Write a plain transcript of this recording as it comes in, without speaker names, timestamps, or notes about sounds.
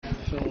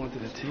Phil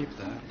wanted to tape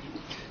that.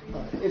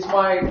 It's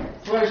my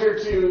pleasure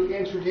to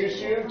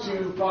introduce you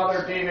to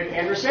Father David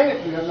Anderson.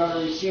 If you have not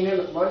already seen him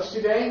at lunch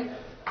today,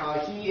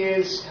 he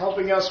is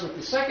helping us with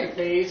the second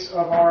phase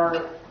of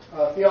our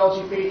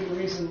Theology, Faith, and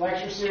Reason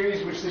lecture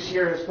series, which this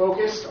year has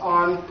focused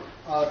on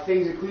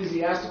things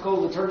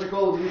ecclesiastical,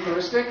 liturgical, and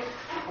Eucharistic.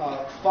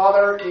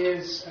 Father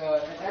is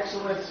an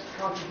excellent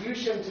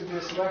contribution to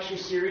this lecture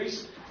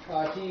series.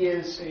 He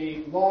is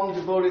a long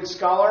devoted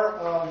scholar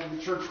of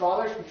the Church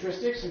Fathers,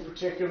 patristics, and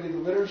particularly the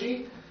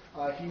liturgy.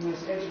 He was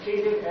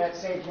educated at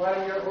St.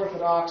 Vladimir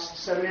Orthodox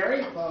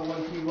Seminary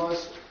when he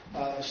was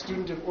a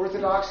student of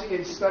Orthodoxy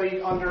and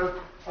studied under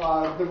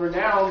the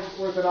renowned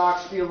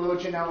Orthodox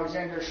theologian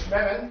Alexander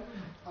Schmemann,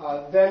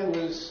 then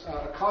was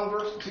a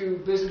convert to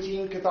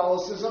Byzantine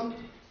Catholicism.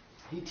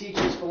 He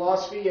teaches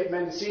philosophy at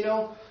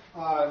Mendocino,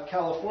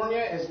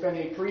 California, has been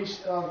a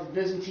priest of the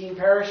Byzantine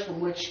parish from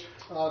which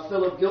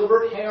Philip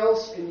Gilbert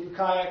hails in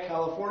Ukiah,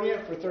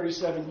 California for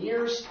 37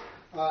 years,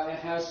 and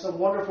has some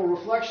wonderful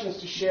reflections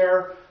to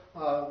share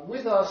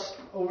with us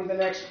over the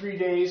next 3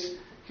 days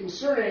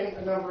concerning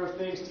a number of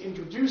things to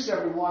introduce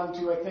everyone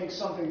to, I think,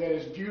 something that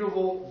is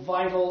beautiful,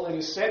 vital, and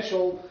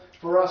essential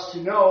for us to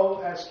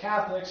know as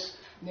Catholics,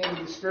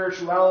 namely the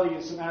spirituality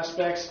and some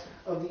aspects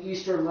of the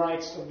Eastern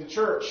rites of the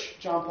Church.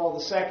 John Paul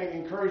II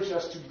encouraged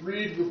us to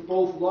breathe with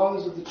both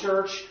lungs of the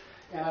Church,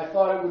 and I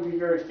thought it would be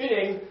very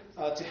fitting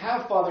to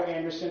have Father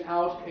Anderson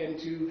out and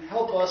to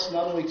help us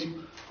not only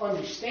to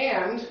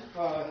understand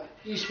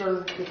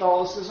Eastern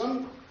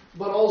Catholicism,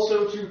 but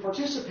also to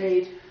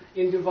participate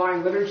in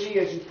Divine Liturgy.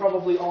 As you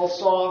probably all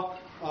saw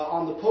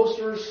on the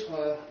posters,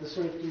 the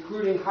sort of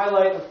concluding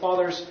highlight of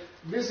Father's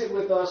visit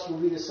with us will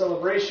be the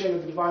celebration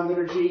of the Divine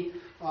Liturgy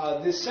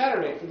this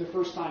Saturday for the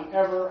first time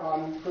ever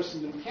on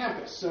Christendom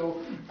campus.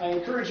 So I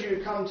encourage you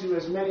to come to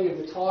as many of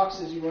the talks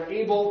as you are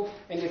able,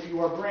 and if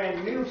you are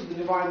brand new to the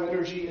Divine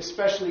Liturgy,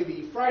 especially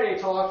the Friday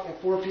talk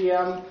at 4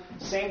 p.m.,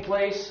 same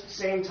place,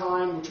 same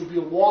time, which will be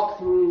a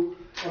walkthrough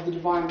of the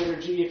Divine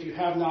Liturgy if you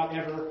have not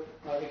ever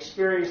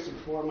experienced it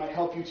before. It might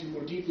help you to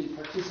more deeply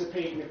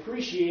participate and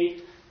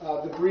appreciate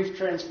the brief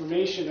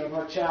transformation of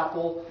our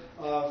chapel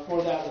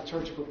for that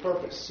liturgical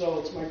purpose. So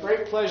it's my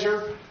great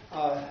pleasure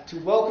to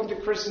welcome to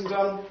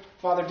Christendom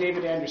Father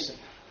David Anderson.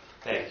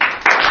 Thank you.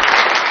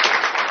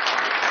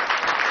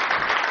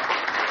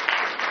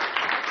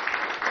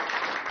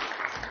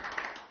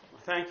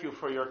 Thank you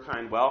for your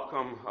kind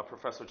welcome,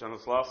 Professor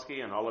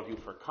Januszlowski, and all of you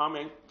for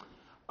coming.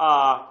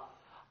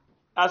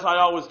 As I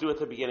always do at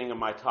the beginning of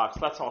my talks,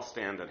 let's all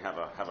stand and have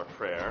a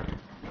prayer.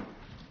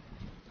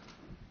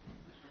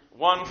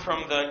 One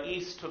from the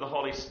east to the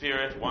Holy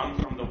Spirit, one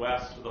from the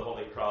west to the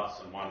Holy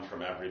Cross, and one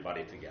from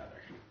everybody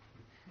together.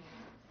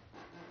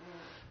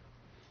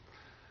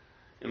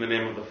 In the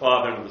name of the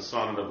Father, and of the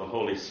Son, and of the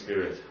Holy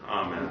Spirit.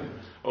 Amen.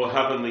 O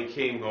heavenly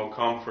King, O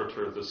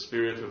Comforter, the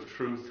Spirit of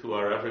truth, who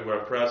are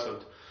everywhere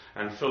present,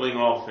 and filling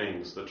all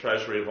things, the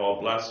treasury of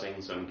all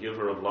blessings, and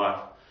giver of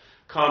life,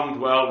 come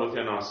dwell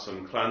within us,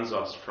 and cleanse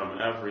us from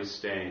every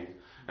stain,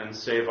 and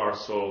save our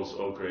souls,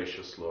 O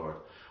gracious Lord.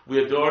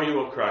 We adore you,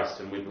 O Christ,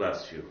 and we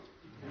bless you,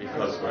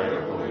 because by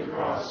your holy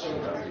cross you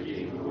have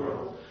redeemed the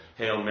world.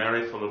 Hail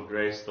Mary, full of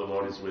grace, the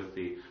Lord is with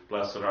thee.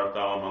 Blessed art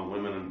thou among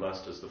women, and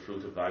blessed is the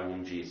fruit of thy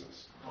womb,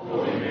 Jesus.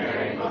 Holy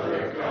Mary,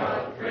 Mother of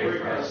God, pray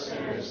for us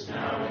sinners,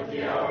 now and at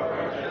the hour of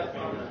our death.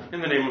 Amen.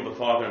 In the name of the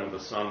Father, and of the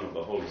Son, and of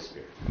the Holy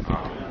Spirit.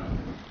 Amen.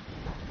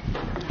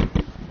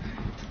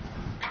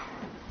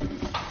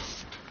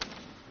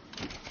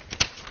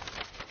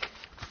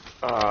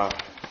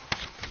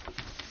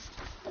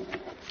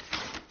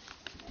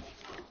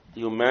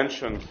 You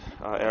mentioned,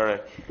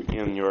 Eric,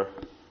 in your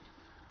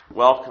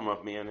welcome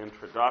of me and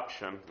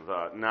introduction,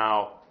 the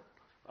now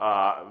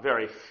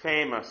very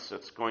famous,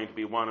 it's going to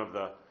be one of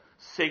the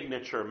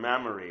signature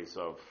memories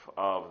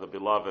of the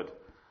beloved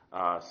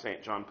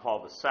St. John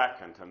Paul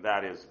II, and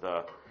that is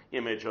the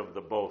image of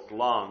the both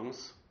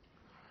lungs.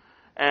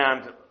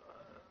 And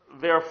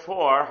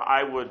therefore,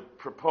 I would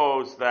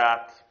propose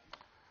that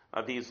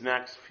these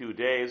next few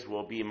days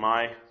will be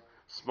my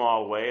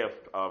small way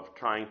of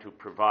trying to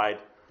provide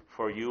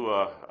for you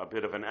a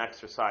bit of an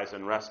exercise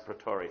in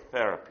respiratory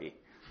therapy.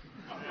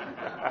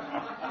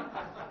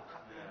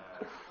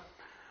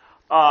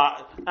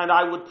 And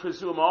I would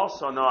presume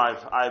also, no,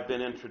 I've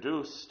been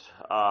introduced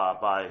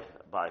by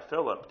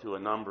Philip to a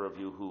number of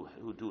you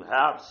who do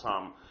have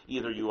some,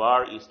 either you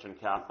are Eastern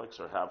Catholics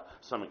or have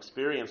some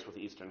experience with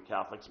Eastern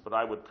Catholics, but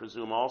I would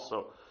presume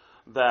also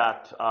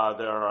that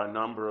there are a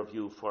number of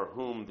you for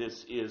whom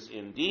this is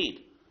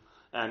indeed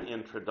an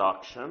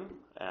introduction,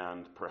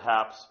 and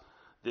perhaps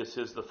this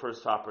is the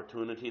first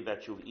opportunity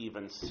that you've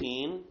even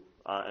seen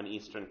an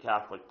Eastern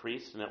Catholic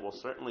priest, and it will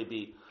certainly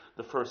be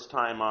the first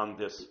time on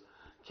this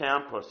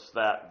campus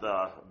that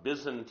the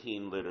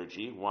Byzantine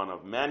liturgy, one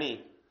of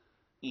many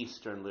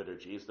Eastern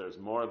liturgies, there's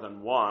more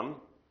than one,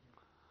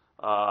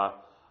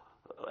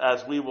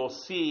 as we will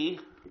see,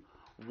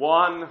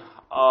 one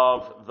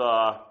of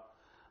the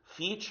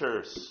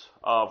features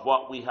of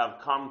what we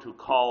have come to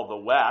call the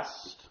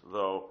West,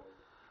 though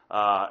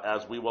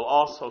as we will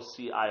also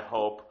see, I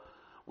hope,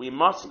 we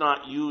must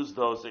not use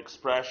those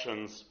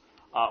expressions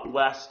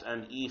west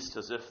and east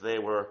as if they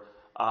were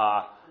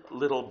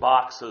little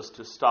boxes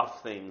to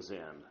stuff things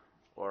in,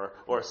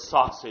 or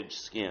sausage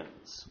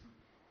skins.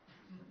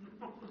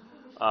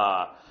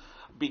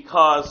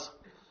 Because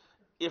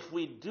if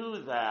we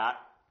do that,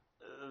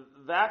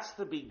 that's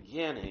the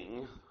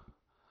beginning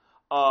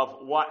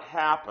of what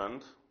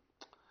happened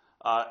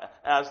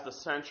as the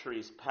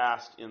centuries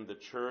passed in the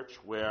church,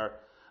 where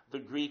the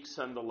Greeks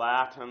and the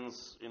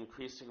Latins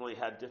increasingly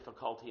had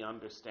difficulty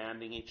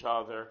understanding each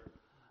other.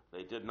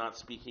 They did not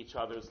speak each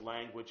other's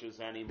languages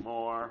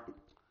anymore.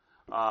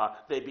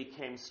 They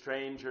became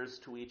strangers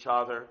to each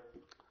other,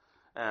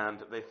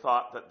 and they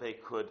thought that they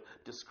could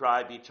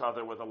describe each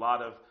other with a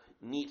lot of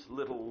neat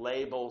little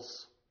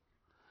labels,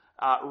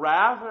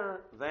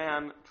 rather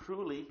than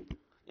truly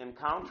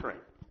encountering.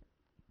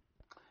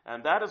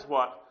 And that is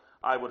what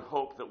I would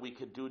hope that we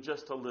could do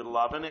just a little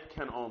of, and it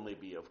can only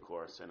be, of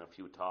course, in a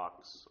few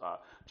talks,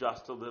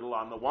 just a little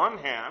on the one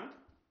hand,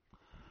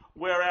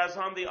 whereas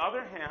on the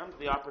other hand,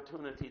 the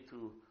opportunity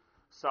to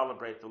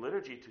celebrate the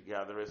liturgy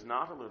together is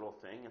not a little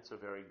thing, it's a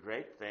very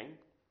great thing,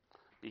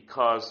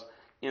 because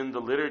in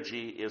the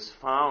liturgy is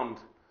found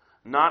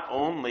not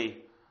only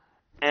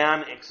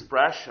an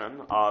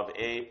expression of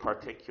a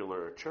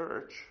particular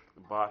church,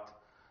 but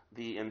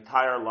the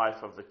entire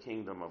life of the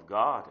kingdom of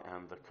God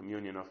and the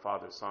communion of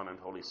Father, Son, and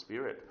Holy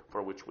Spirit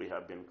for which we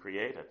have been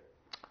created.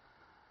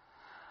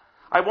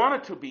 I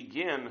wanted to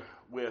begin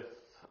with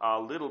a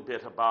little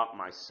bit about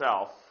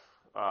myself,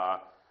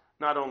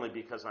 not only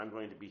because I'm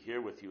going to be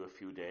here with you a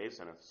few days,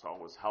 and it's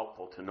always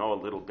helpful to know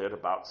a little bit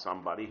about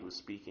somebody who's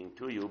speaking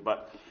to you,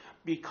 but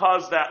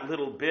because that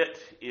little bit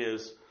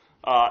is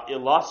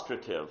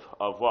illustrative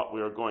of what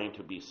we're going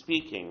to be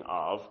speaking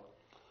of.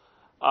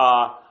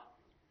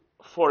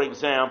 For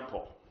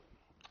example,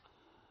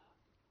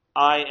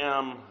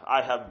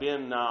 I have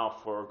been now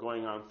for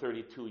going on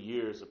 32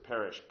 years a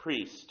parish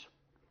priest,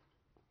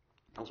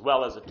 as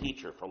well as a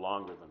teacher for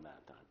longer than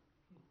that time.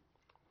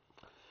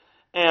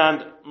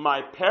 And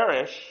my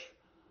parish,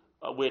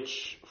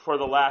 which for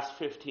the last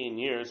 15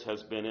 years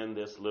has been in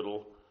this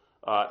little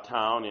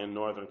town in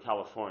Northern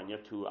California,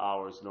 2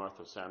 hours north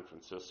of San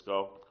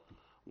Francisco,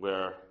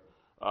 where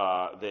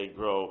they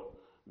grow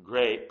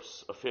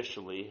grapes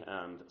officially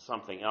and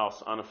something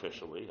else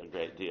unofficially a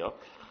great deal.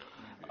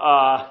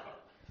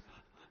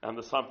 And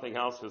the something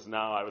else is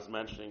now, I was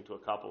mentioning to a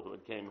couple who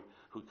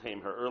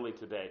came here early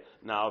today,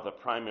 now the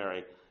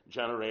primary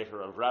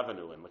generator of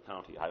revenue in the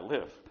county I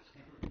live.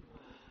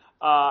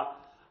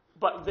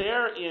 But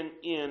there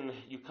in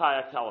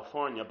Ukiah,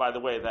 California, by the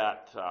way,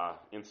 that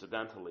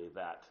incidentally,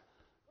 that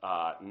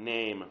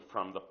name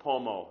from the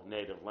Pomo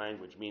native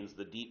language means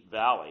the deep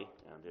valley,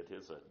 and it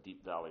is a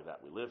deep valley that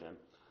we live in.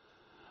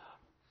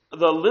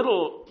 The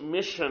little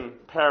mission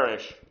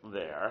parish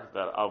there,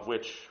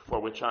 for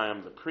which I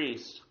am the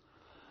priest,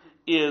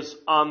 is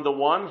on the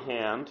one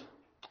hand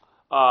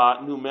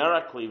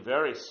numerically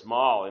very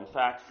small. In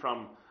fact,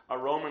 from a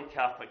Roman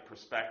Catholic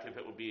perspective,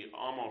 it would be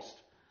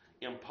almost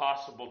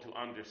impossible to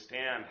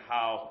understand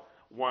how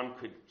one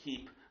could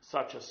keep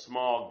such a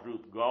small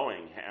group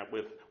going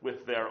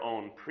with their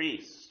own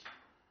priest.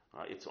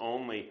 It's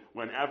only,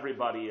 when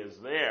everybody is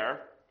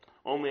there,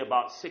 only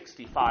about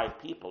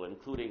 65 people,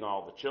 including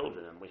all the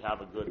children, and we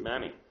have a good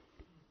many.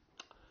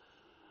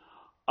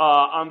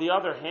 On the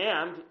other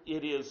hand,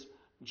 it is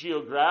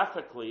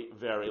geographically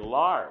very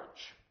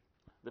large.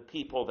 The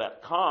people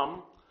that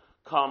come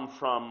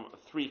from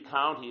 3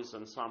 counties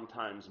and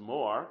sometimes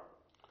more.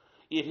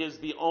 It is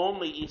the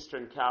only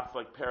Eastern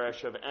Catholic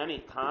parish of any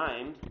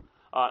kind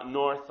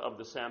north of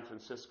the San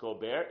Francisco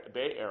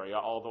Bay Area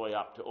all the way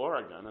up to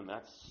Oregon, and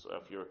that's,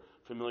 if you're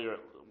familiar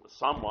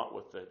somewhat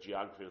with the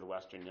geography of the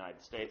western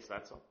United States,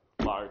 that's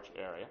a large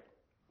area.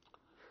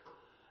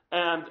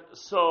 And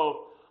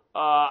so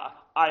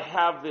I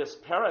have this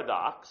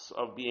paradox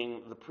of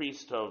being the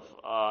priest of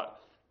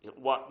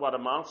what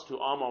amounts to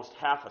almost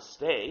half a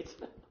state,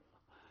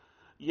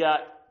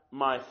 yet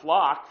my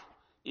flock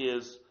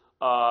is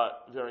a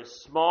very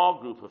small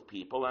group of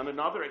people, and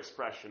another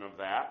expression of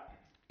that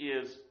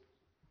is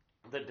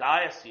the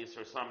diocese,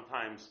 or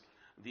sometimes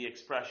the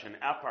expression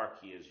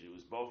eparchy is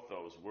used. Both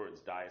those words,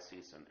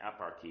 diocese and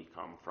eparchy,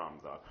 come from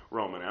the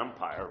Roman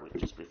Empire,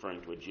 which is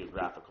referring to a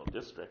geographical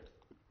district.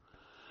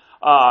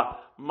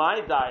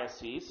 My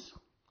diocese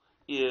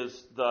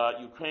is the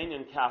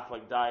Ukrainian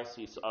Catholic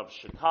Diocese of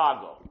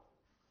Chicago.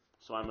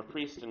 So I'm a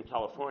priest in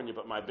California,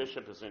 but my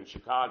bishop is in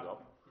Chicago.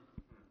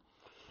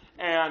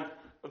 And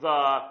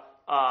the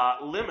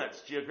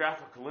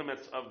geographical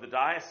limits of the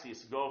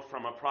diocese go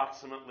from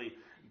approximately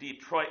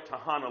Detroit to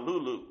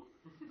Honolulu.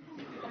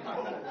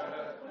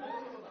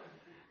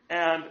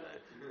 And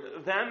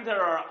then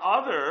there are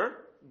other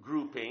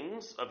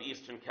groupings of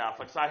Eastern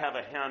Catholics. I have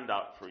a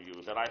handout for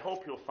you that I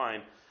hope you'll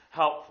find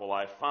helpful.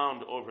 I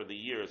found over the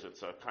years,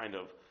 it's a kind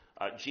of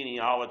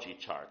genealogy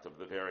chart of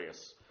the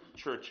various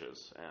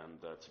churches,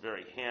 and it's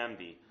very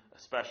handy,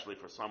 especially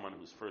for someone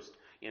who's first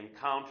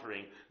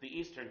encountering the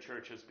Eastern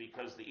churches,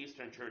 because the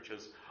Eastern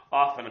churches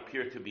often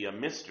appear to be a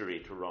mystery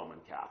to Roman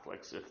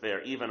Catholics. If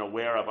they're even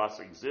aware of us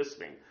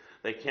existing,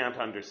 they can't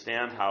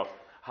understand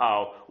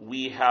how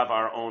we have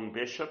our own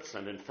bishops,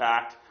 and in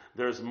fact,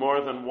 there's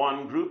more than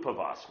one group of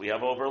us. We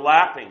have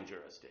overlapping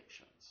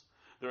jurisdictions.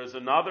 There's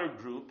another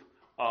group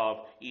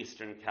of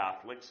Eastern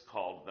Catholics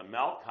called the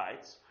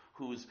Melkites,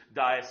 whose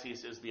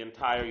diocese is the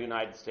entire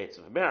United States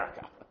of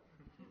America,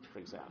 for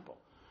example.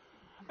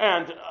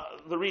 And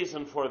the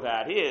reason for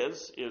that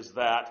is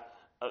that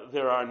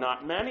there are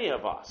not many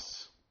of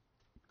us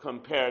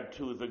compared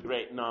to the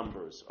great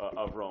numbers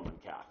of Roman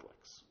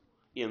Catholics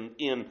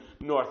in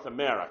North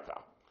America.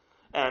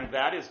 And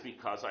that is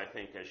because, I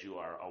think, as you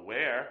are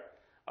aware,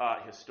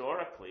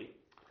 historically,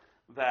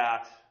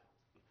 that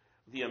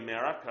the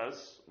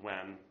Americas,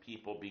 when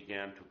people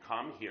began to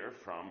come here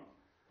from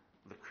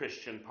the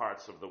Christian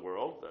parts of the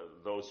world,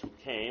 those who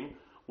came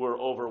were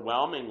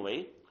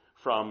overwhelmingly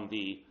from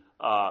the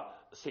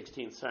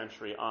 16th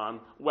century on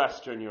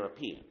Western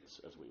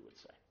Europeans, as we would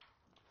say.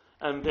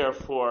 And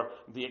therefore,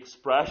 the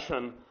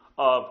expression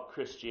of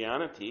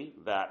Christianity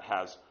that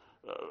has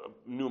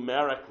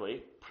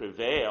numerically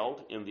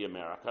prevailed in the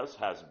Americas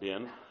has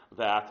been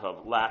that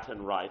of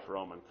Latin Rite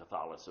Roman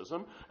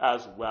Catholicism,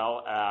 as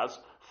well as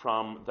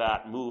from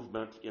that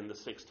movement in the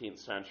 16th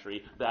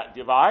century that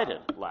divided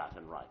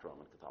Latin Rite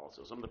Roman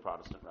Catholicism, the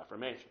Protestant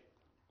Reformation.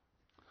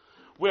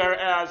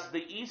 Whereas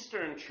the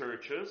Eastern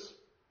churches,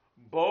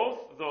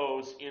 both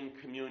those in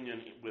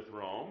communion with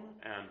Rome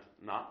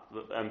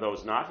and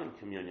those not in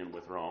communion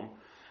with Rome,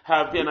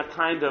 have been a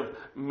kind of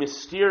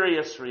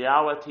mysterious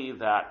reality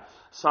that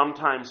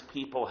sometimes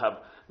people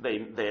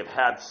they've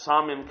had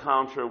some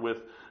encounter with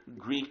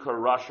Greek or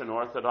Russian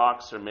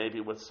Orthodox, or maybe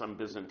with some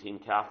Byzantine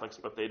Catholics,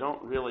 but they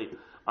don't really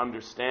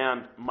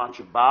understand much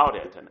about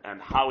it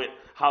and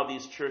how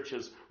these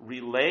churches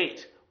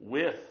relate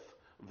with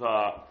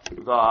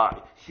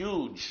the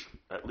huge,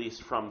 at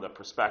least from the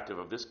perspective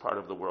of this part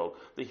of the world,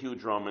 the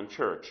huge Roman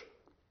Church.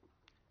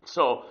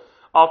 So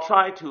I'll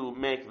try to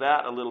make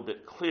that a little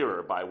bit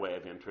clearer by way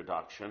of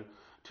introduction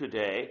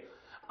today.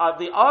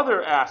 The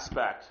other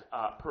aspect,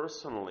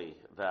 personally,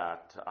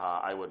 that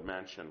I would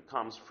mention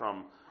comes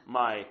from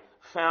my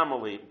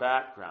family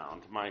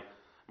background.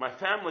 My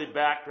family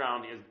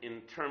background is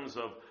in terms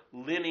of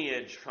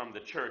lineage from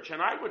the church,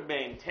 and I would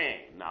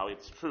maintain, now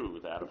it's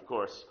true that, of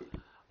course,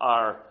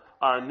 our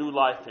new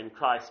life in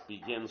Christ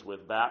begins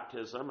with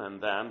baptism, and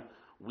then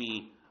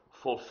we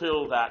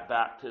fulfill that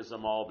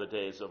baptism all the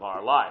days of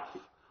our life.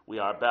 We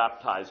are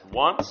baptized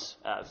once,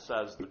 as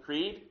says the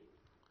Creed,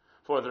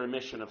 for the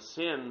remission of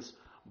sins,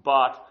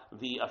 but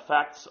the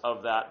effects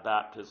of that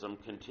baptism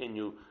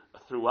continue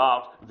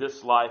throughout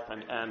this life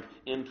and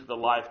into the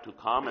life to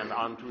come and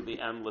unto the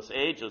endless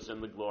ages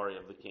in the glory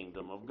of the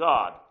kingdom of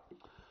God.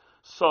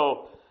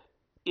 So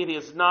it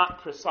is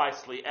not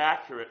precisely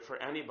accurate for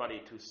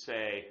anybody to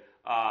say,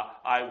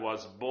 I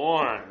was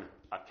born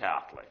a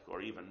Catholic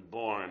or even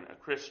born a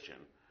Christian.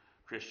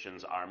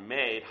 Christians are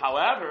made.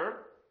 However,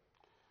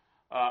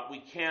 we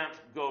can't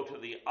go to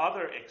the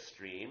other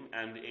extreme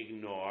and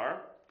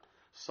ignore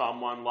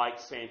someone like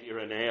St.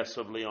 Irenaeus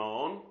of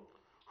Lyon,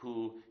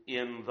 who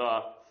in the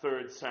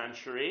 3rd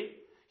century,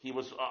 he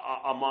was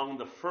among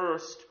the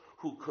first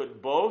who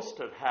could boast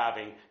of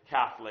having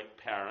Catholic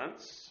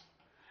parents.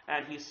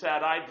 And he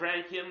said, I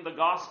drank in the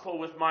gospel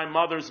with my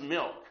mother's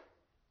milk.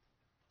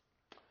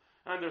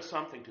 And there's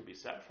something to be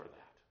said for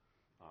that.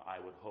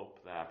 I would hope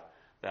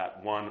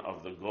that one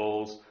of the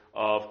goals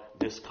of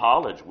this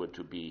college would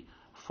to be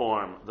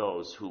form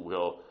those who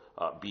will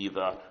be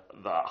the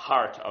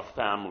heart of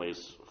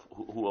families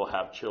who will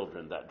have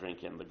children that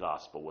drink in the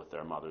gospel with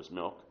their mother's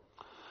milk.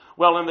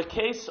 Well, in the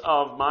case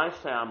of my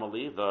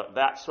family,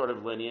 that sort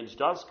of lineage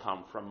does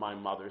come from my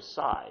mother's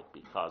side,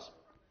 because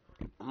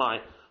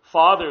my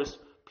father's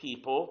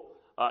people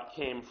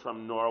came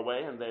from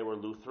Norway, and they were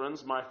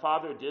Lutherans. My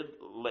father did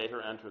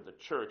later enter the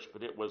church,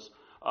 but it was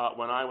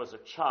when I was a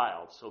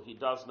child, so he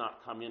does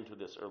not come into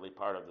this early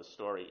part of the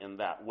story in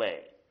that way.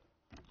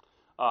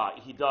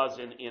 He does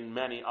in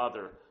many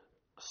other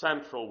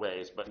central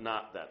ways, but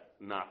not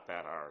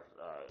that are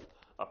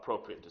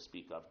appropriate to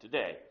speak of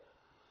today.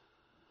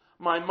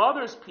 My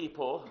mother's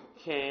people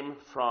came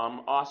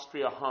from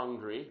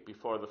Austria-Hungary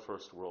before the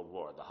First World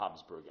War, the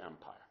Habsburg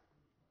Empire.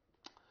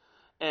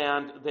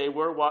 And they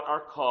were what are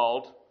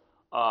called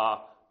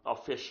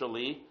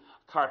officially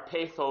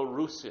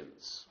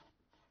Carpatho-Rusins,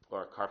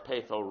 or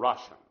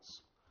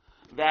Carpatho-Russians.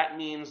 That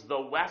means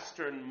the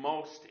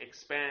westernmost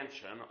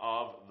expansion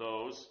of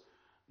those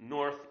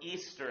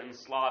northeastern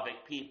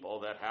Slavic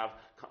people that have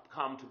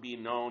come to be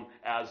known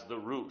as the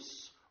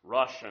Rus,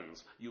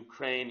 Russians,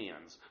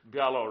 Ukrainians,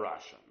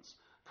 Belarusians,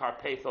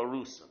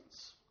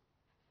 Carpatho-Rusins.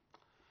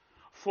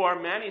 For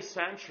many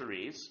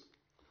centuries,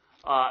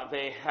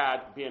 they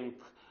had been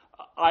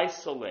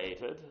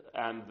isolated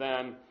and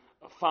then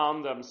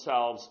found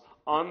themselves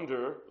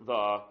under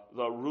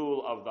the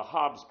rule of the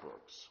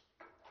Habsburgs,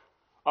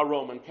 a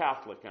Roman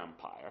Catholic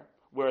empire,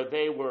 where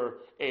they were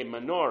a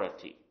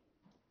minority.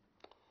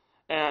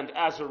 And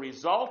as a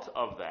result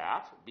of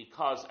that,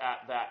 because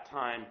at that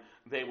time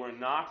they were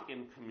not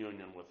in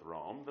communion with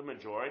Rome, the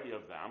majority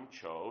of them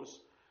chose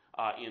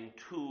in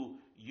two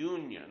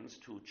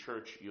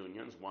church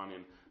unions, one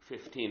in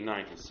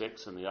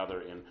 1596 and the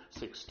other in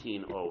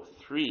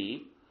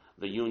 1603,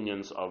 the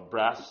unions of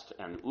Brest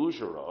and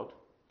Užhorod.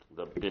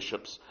 The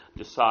bishops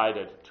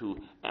decided to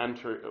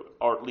enter,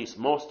 or at least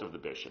most of the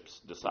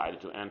bishops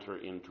decided to enter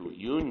into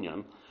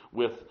union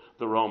with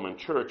the Roman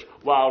Church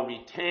while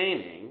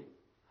retaining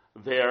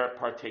their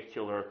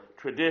particular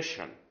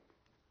tradition.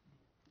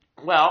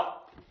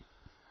 Well,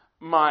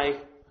 my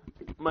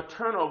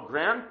maternal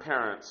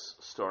grandparents'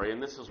 story,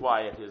 and this is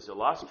why it is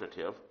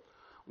illustrative,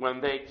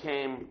 when they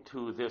came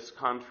to this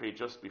country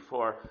just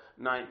before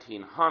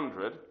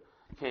 1900,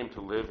 came to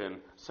live in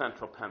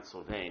central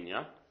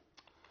Pennsylvania,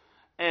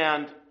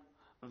 and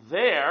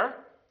there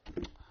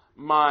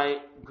my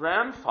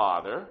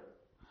grandfather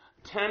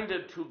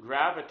tended to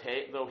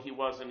gravitate, though he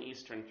was an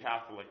Eastern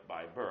Catholic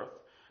by birth,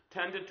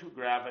 tended to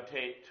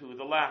gravitate to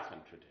the Latin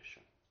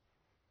tradition.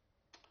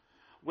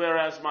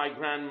 Whereas my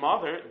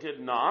grandmother did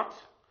not,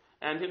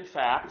 and in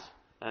fact,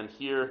 and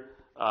here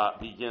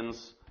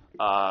begins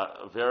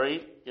a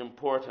very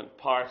important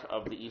part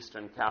of the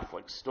Eastern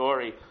Catholic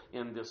story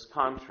in this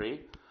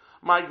country,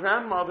 my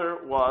grandmother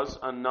was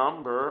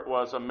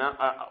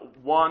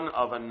one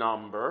of a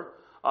number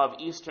of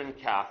Eastern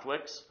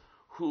Catholics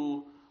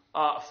who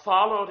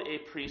followed a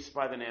priest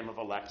by the name of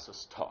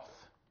Alexis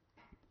Toth.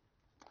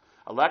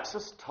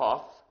 Alexis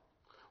Toth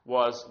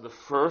was the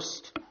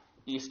first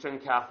Eastern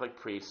Catholic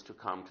priest to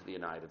come to the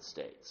United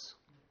States.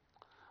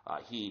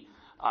 He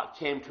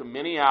came to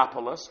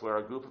Minneapolis, where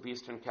a group of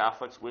Eastern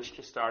Catholics wished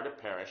to start a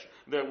parish.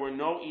 There were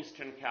no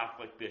Eastern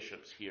Catholic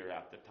bishops here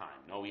at the time,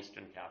 no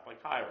Eastern Catholic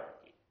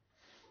hierarchy.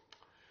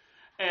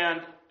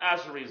 And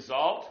as a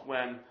result,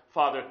 when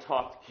Father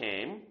Toth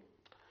came,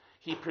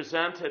 he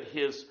presented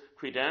his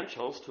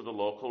credentials to the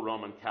local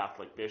Roman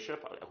Catholic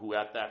bishop, who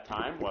at that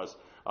time was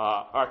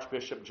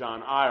Archbishop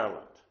John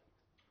Ireland.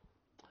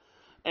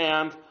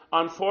 And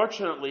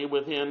unfortunately,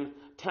 within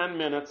 10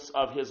 minutes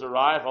of his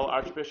arrival,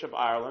 Archbishop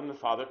Ireland and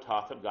Father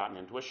Toth had gotten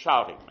into a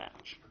shouting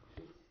match.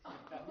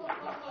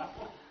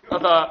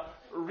 The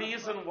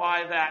reason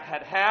why that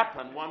had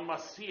happened, one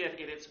must see it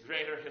in its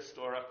greater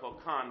historical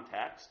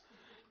context,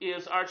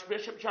 is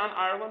Archbishop John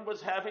Ireland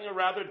was having a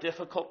rather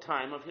difficult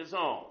time of his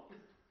own.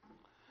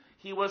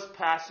 He was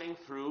passing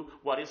through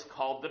what is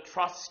called the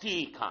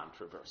trustee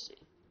controversy.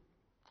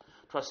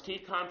 Trustee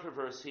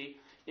controversy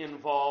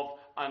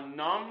involved a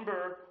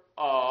number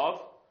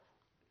of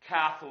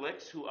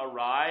Catholics who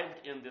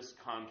arrived in this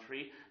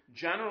country,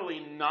 generally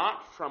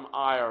not from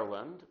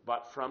Ireland,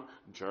 but from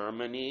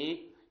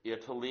Germany,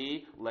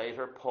 Italy,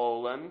 later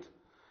Poland,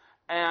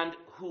 and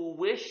who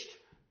wished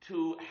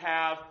to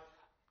have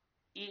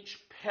each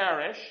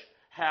parish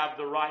have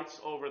the rights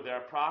over their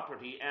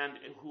property, and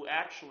who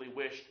actually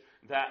wished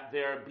that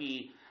there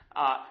be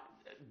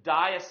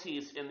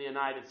dioceses in the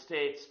United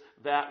States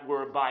that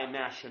were by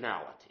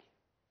nationality.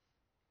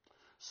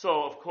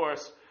 So, of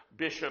course,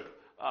 Bishop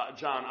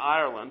John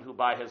Ireland, who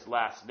by his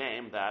last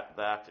name,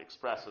 that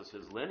expresses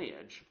his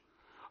lineage,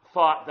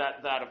 thought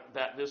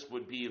that this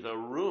would be the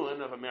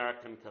ruin of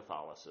American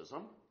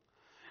Catholicism.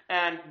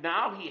 And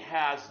now he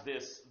has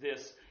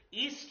this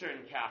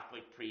Eastern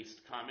Catholic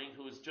priest coming,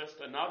 who is just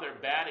another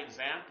bad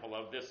example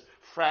of this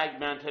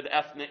fragmented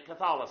ethnic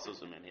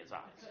Catholicism in his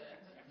eyes.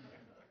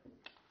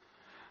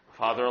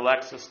 Father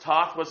Alexis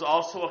Toth was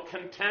also a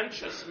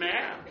contentious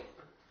man,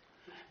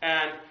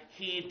 and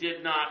he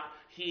did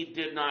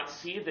not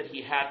see that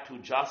he had to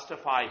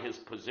justify his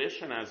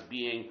position as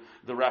being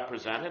the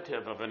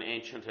representative of an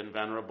ancient and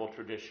venerable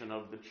tradition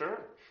of the church.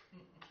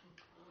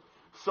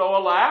 So,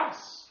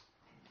 alas,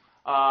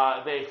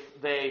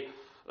 the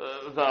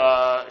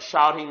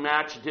shouting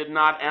match did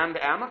not end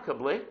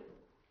amicably,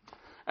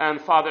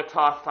 and Father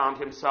Toth found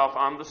himself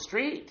on the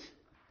street.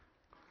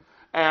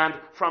 And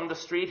from the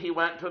street he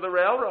went to the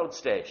railroad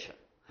station.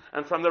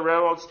 And from the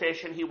railroad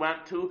station he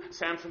went to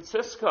San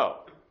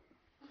Francisco.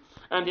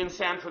 And in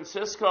San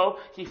Francisco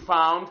he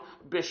found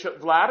Bishop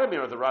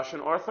Vladimir, the Russian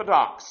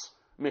Orthodox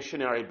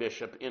missionary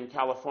bishop in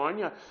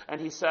California. And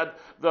he said,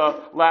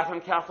 "The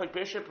Latin Catholic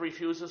bishop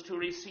refuses to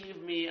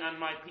receive me and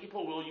my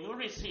people. Will you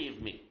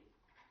receive me?"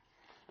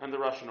 And the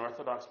Russian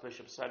Orthodox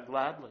bishop said,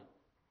 "Gladly."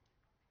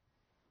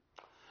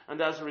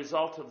 And as a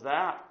result of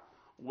that,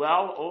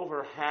 well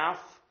over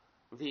half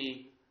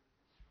the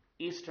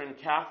Eastern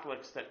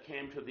Catholics that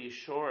came to these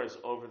shores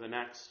over the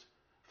next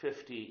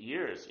 50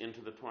 years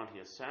into the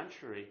 20th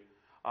century,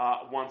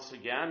 once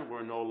again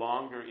were no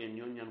longer in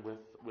union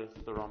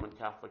with the Roman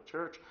Catholic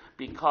Church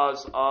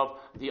because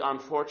of the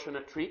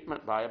unfortunate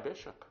treatment by a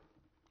bishop,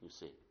 you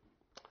see.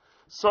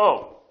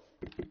 So,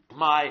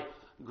 my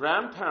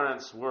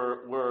grandparents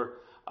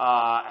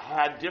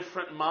had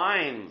different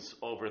minds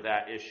over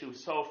that issue.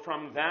 So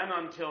from then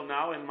until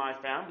now in my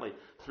family,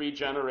 3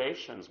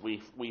 generations,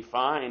 we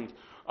find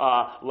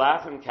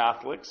Latin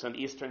Catholics and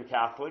Eastern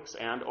Catholics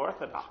and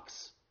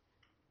Orthodox.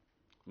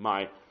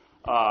 My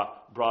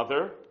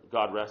brother,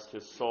 God rest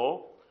his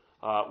soul,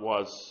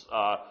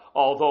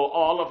 although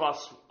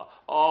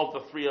all the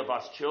three of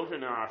us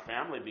children in our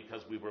family,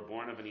 because we were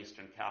born of an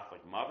Eastern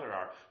Catholic mother,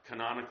 are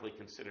canonically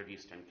considered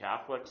Eastern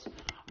Catholics.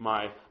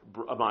 My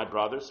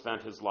brother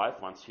spent his life,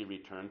 once he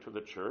returned to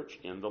the church,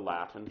 in the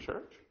Latin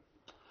church.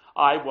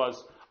 I,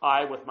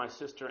 with my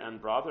sister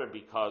and brother,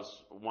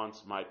 because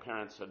once my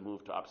parents had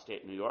moved to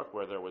upstate New York,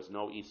 where there was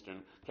no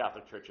Eastern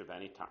Catholic church of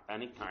any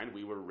kind,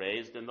 we were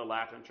raised in the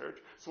Latin church,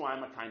 so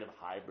I'm a kind of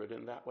hybrid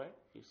in that way,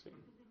 you see.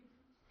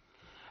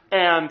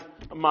 And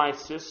my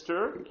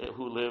sister,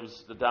 who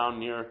lives down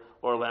near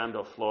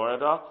Orlando,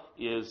 Florida,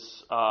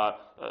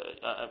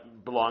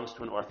 belongs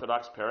to an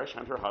Orthodox parish,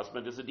 and her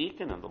husband is a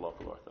deacon in the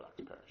local Orthodox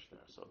parish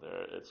there. So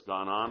it's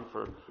gone on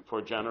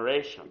for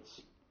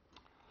generations.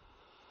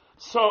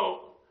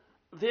 So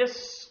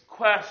this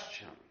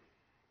question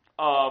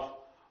of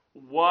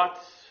what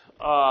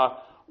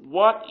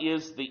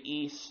is the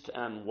East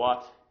and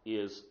what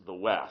is the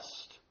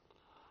West?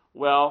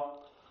 Well,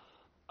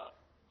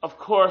 of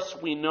course,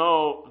 we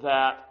know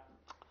that,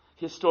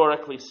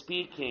 historically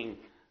speaking,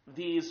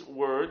 these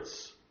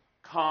words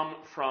come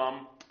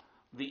from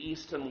the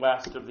East and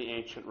West of the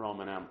ancient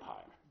Roman Empire.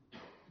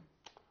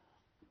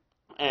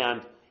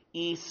 And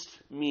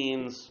East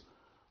means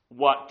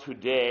what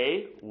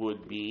today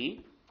would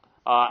be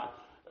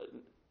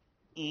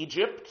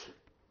Egypt,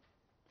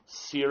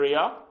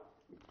 Syria,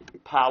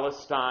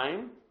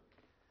 Palestine,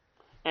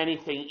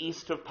 anything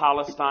east of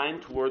Palestine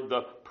toward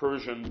the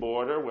Persian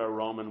border where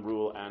Roman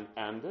rule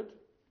ended.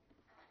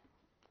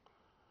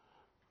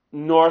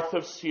 North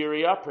of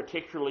Syria,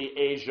 particularly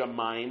Asia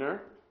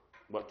Minor,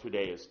 what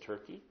today is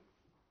Turkey.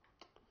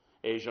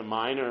 Asia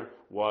Minor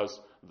was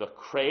the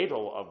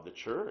cradle of the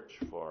church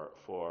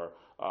for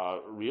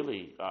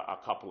really a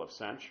couple of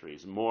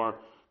centuries. More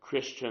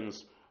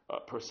Christians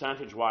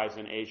percentage-wise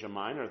in Asia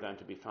Minor than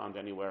to be found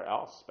anywhere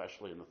else,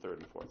 especially in the 3rd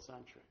and 4th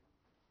century.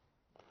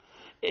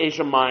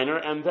 Asia Minor,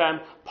 and then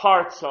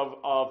parts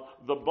of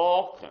the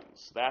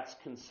Balkans. That's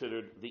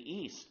considered the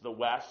East. The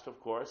West, of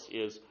course,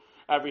 is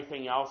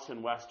everything else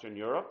in Western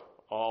Europe,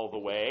 all the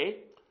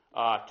way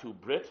to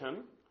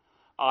Britain.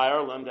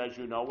 Ireland, as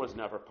you know, was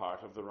never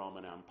part of the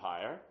Roman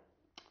Empire.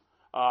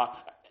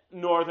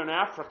 Northern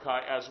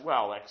Africa as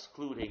well,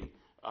 excluding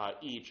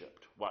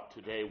Egypt, what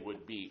today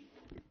would be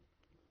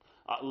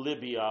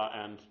Libya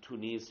and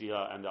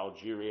Tunisia and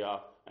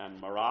Algeria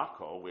and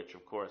Morocco, which,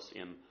 of course,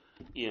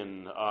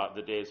 in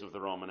the days of the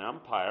Roman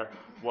Empire,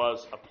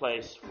 was a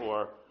place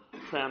for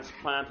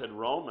transplanted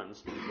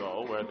Romans to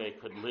go, where they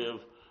could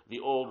live the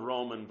old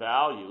Roman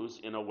values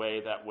in a way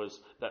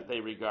that they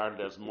regarded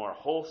as more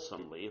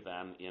wholesomely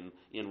than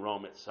in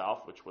Rome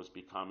itself, which was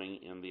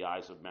becoming, in the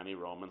eyes of many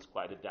Romans,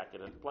 quite a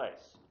decadent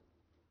place.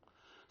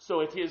 So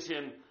it is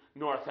in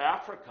North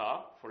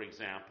Africa, for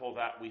example,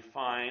 that we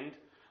find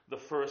the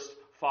first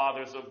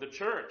fathers of the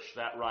church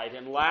that write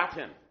in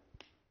Latin.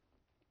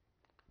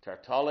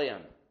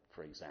 Tertullian,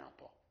 for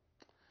example,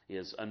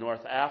 is a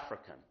North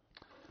African.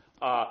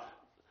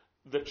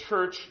 The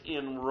church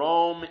in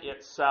Rome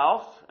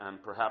itself,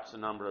 and perhaps a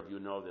number of you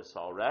know this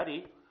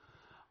already,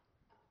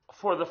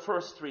 for the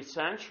first 3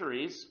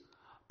 centuries,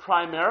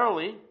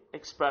 primarily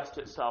expressed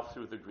itself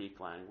through the Greek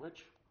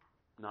language,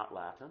 not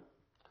Latin.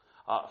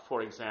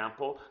 For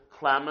example,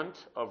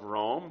 Clement of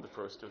Rome, the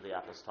first of the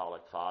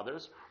Apostolic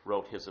Fathers,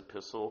 wrote his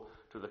epistle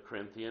to the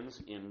Corinthians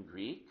in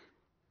Greek.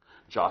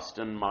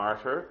 Justin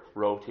Martyr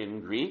wrote in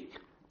Greek.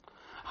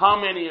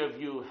 How many of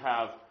you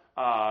have,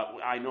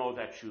 I know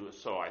that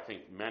I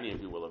think many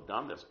of you will have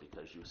done this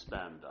because you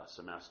spend a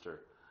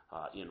semester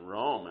in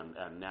Rome,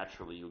 and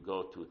naturally you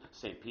go to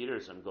St.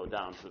 Peter's and go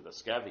down to the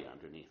Scavi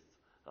underneath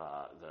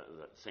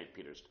the St.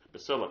 Peter's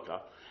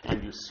Basilica,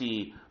 and you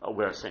see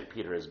where St.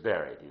 Peter is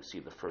buried. You see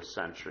the 1st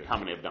century. How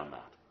many have done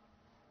that?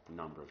 A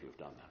number of you have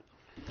done that.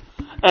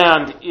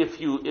 And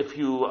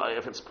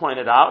if it's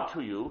pointed out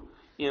to you,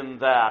 in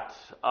that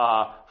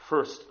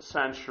 1st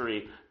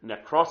century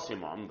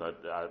necrosimon,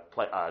 the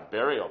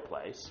burial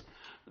place,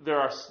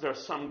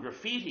 there's some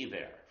graffiti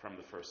there from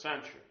the 1st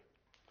century.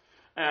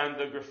 And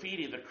the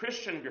graffiti, the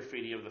Christian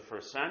graffiti of the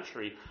 1st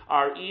century,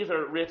 are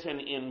either written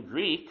in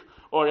Greek,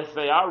 or if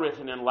they are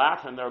written in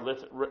Latin, they're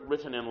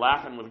written in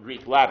Latin with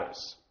Greek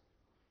letters.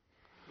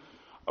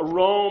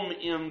 Rome,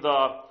 in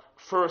the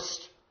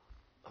first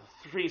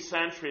 3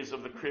 centuries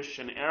of the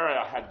Christian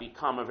era, had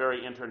become a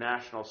very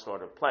international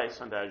sort of place,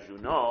 and as you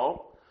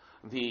know,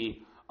 the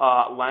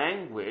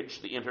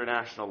language, the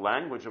international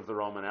language of the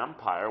Roman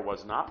Empire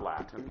was not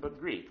Latin,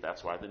 but Greek.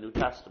 That's why the New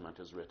Testament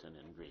is written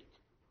in Greek.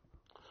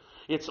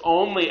 It's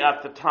only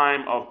at the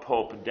time of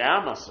Pope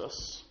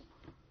Damasus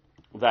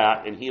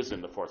that, and he is in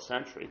the 4th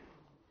century,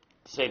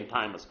 same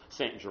time as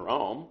St.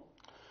 Jerome,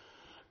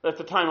 at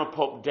the time of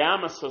Pope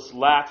Damasus,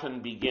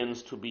 Latin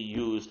begins to be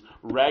used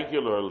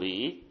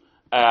regularly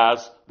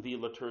as the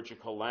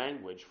liturgical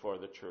language for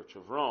the Church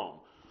of Rome.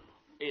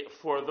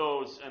 For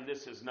those, and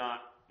this is not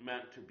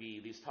meant to be,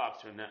 these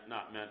talks are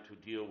not meant to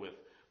deal with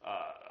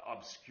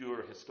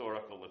obscure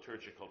historical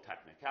liturgical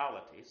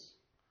technicalities,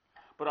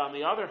 but on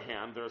the other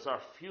hand, there's a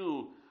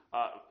few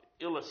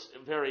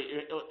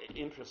very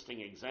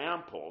interesting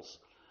examples.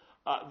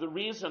 The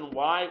reason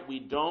why we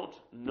don't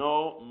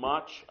know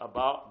much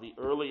about the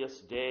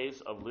earliest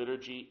days of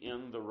liturgy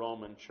in the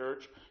Roman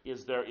Church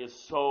is there is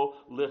so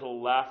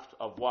little left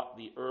of what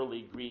the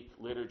early Greek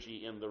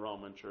liturgy in the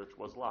Roman Church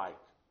was like.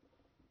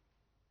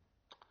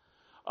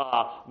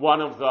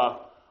 One of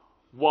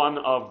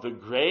the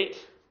great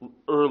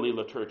early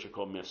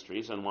liturgical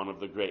mysteries and one of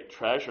the great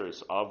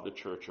treasures of the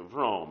Church of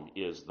Rome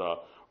is the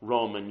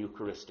Roman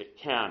Eucharistic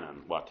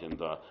canon, what in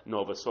the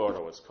Novus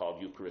Ordo is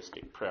called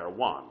Eucharistic Prayer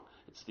 1.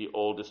 It's the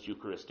oldest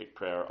Eucharistic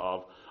prayer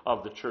of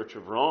the Church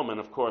of Rome, and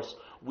of course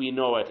we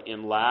know it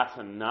in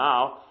Latin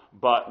now,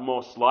 but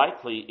most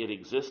likely it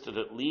existed,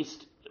 at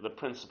least the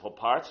principal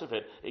parts of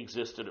it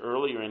existed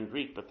earlier in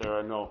Greek, but there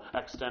are no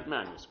extant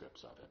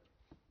manuscripts of it.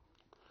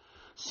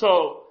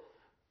 So,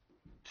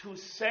 to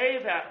say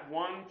that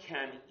one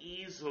can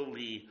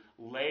easily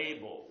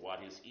label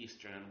what is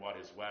Eastern and what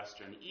is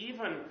Western,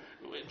 even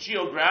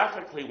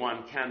geographically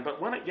one can,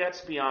 but when it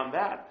gets beyond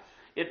that,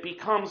 it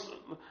becomes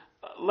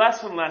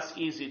less and less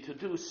easy to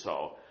do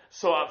so.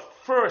 So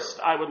first,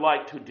 I would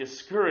like to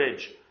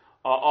discourage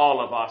all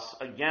of us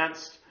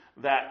against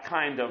that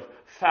kind of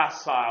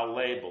facile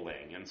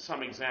labeling, and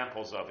some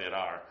examples of it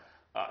are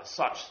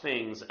such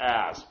things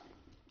as,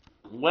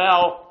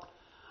 well,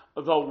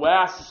 the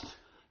West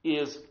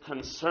is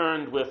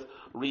concerned with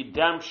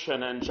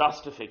redemption and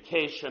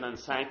justification and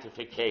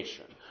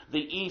sanctification. The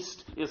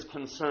East is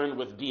concerned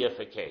with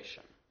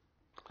deification.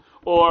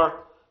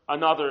 Or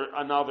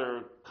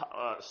another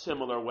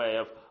similar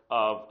way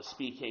of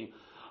speaking,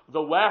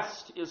 the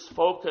West is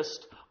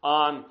focused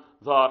on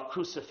the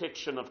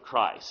crucifixion of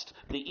Christ.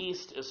 The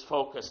East is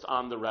focused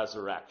on the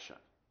resurrection.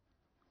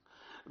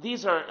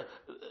 These are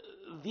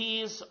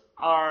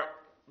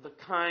the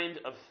kind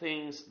of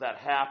things that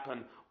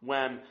happen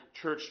when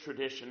church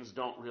traditions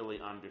don't really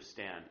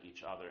understand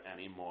each other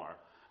anymore.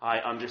 I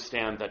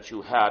understand that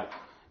you had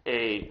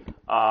a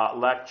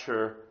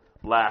lecture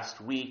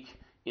last week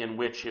in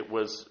which it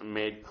was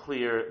made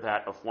clear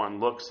that if one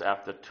looks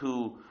at the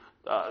two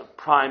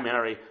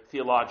primary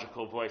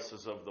theological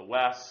voices of the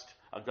West,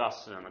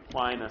 Augustine and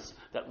Aquinas,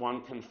 that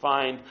one can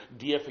find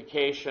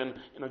deification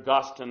in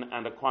Augustine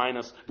and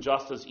Aquinas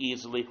just as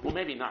easily, well,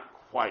 maybe not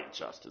quite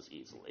just as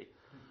easily,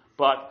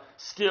 but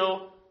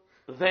still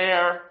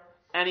there,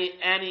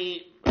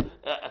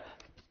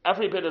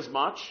 every bit as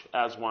much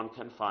as one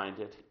can find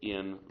it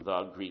in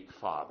the Greek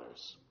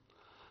fathers.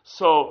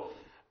 So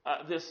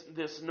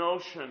this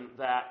notion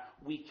that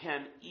we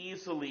can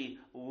easily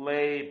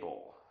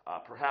label,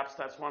 perhaps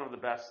that's one of the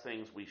best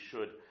things we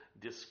should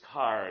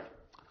discard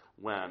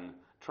when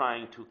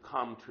trying to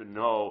come to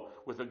know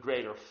with a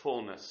greater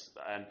fullness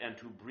and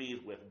to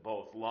breathe with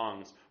both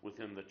lungs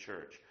within the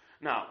church.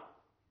 Now,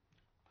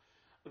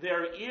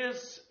 there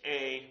is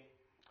a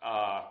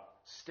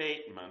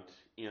statement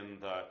in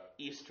the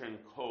Eastern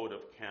Code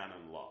of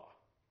Canon Law,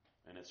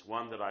 and it's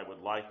one that I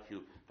would like you,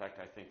 in fact,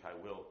 I think I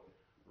will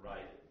write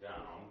it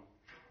down.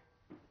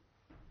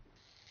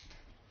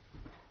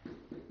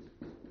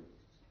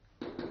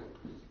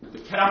 The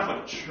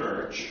Catholic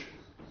Church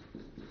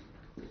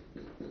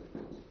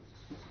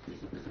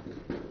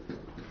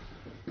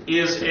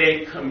is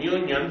a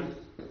communion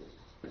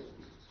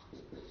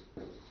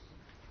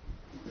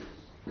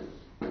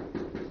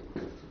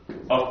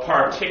of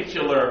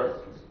particular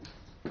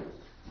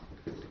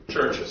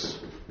churches.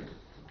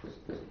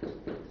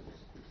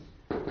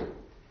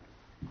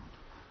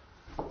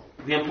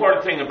 The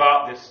important thing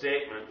about this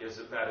statement is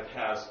that it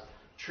has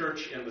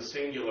church in the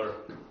singular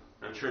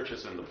and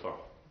churches in the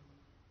plural.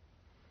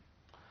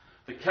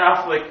 The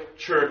Catholic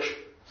Church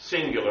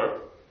singular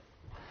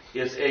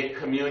is a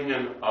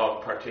communion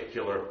of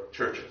particular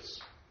churches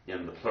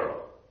in the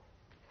plural.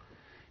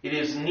 It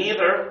is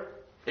neither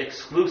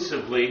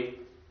exclusively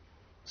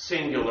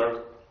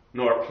singular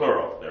nor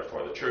plural.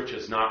 Therefore, the church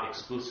is not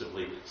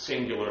exclusively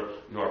singular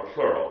nor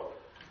plural.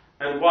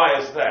 And why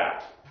is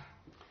that?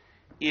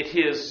 It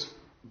is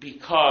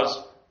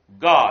because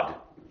God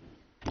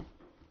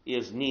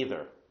is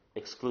neither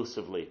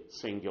exclusively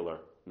singular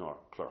nor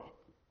plural.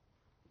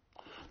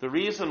 The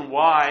reason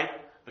why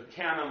the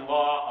canon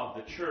law of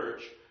the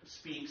church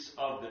speaks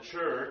of the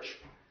church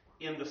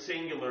in the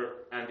singular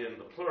and in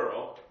the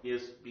plural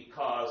is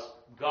because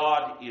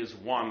God is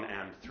one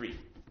and three.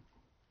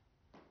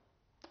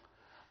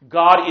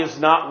 God is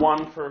not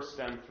one first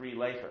and three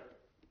later.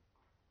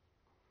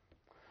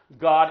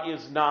 God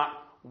is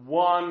not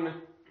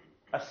one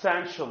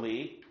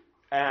essentially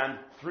and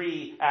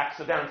three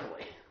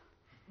accidentally.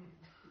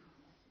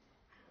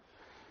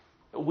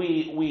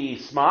 We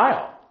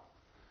smile,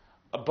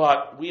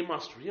 but we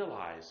must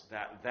realize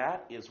that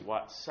that is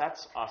what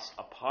sets us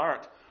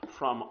apart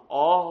from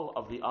all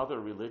of the other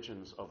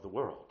religions of the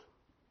world.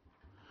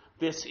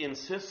 This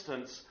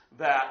insistence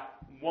that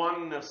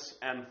oneness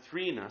and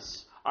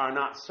threeness are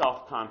not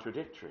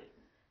self-contradictory.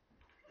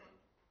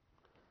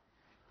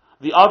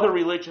 The other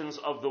religions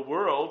of the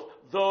world,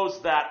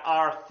 those that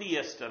are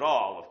theist at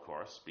all, of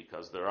course,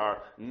 because there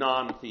are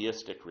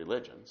non-theistic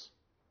religions.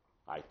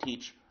 I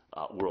teach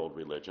world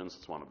religions.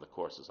 It's one of the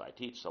courses I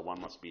teach, so one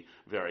must be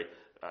very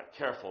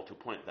careful to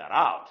point that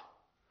out.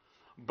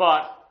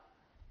 But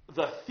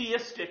the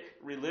theistic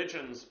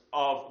religions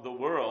of the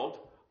world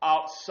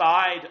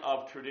outside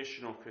of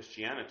traditional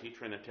Christianity,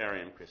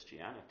 Trinitarian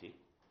Christianity,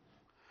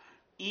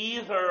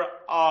 either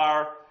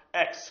are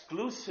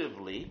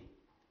exclusively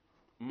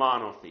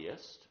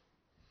monotheist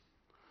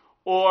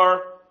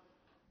or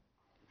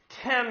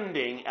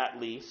tending, at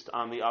least,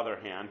 on the other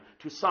hand,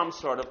 to some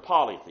sort of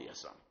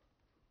polytheism.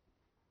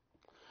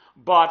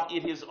 But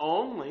it is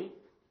only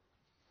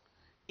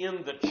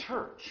in the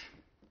church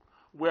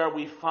where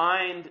we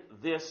find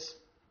this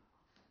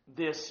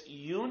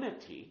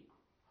unity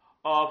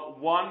of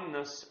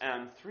oneness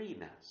and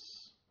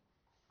threeness.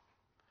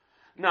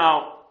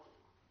 Now,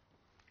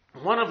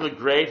 one of the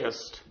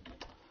greatest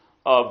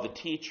of the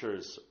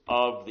teachers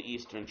of the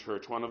Eastern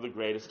Church, one of the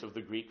greatest of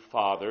the Greek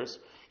fathers,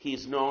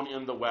 he's known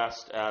in the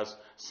West as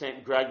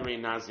St. Gregory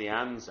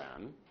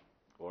Nazianzen,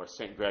 or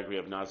St. Gregory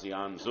of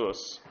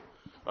Nazianzus.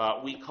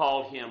 We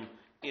call him,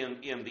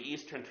 in the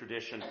Eastern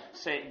tradition,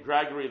 St.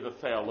 Gregory the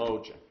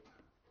Theologian.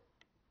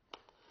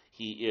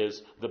 He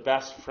is the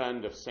best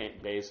friend of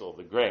St. Basil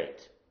the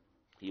Great.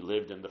 He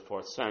lived in the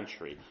 4th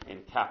century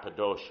in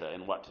Cappadocia,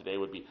 in what today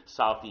would be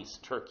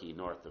southeast Turkey,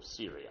 north of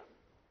Syria,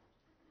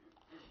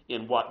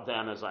 in what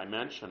then, as I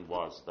mentioned,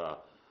 was the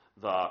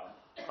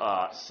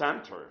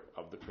center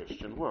of the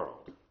Christian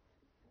world.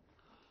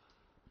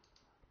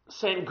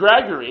 St.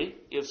 Gregory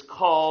is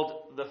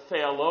called the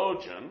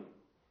theologian,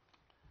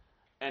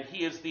 and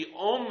he is the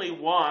only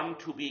one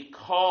to be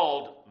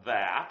called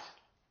that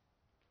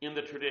in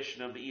the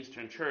tradition of the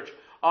Eastern Church,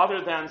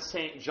 other than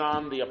St.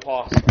 John the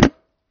Apostle.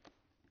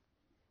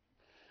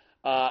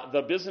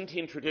 The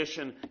Byzantine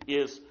tradition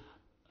is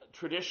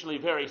traditionally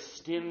very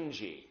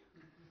stingy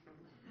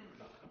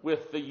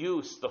with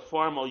the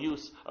formal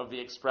use of the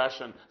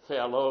expression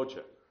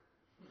theologian.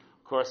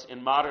 Of course,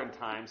 in modern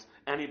times,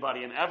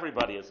 anybody and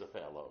everybody is a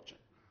theologian.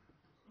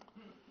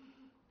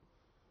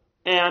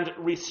 And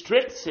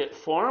restricts it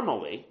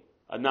formally.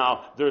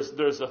 Now,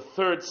 there's a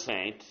third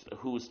saint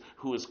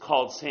who is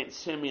called St.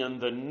 Simeon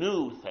the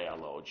New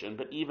Theologian,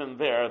 but even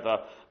there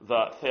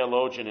the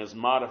theologian is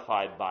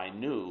modified by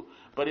new.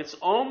 But it's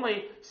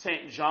only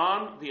St.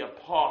 John the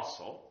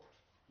Apostle,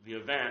 the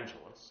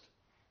evangelist,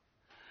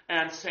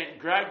 and St.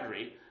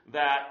 Gregory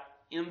that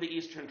in the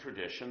Eastern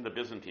tradition, the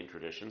Byzantine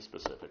tradition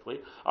specifically,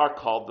 are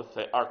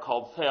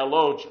called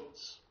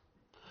theologians.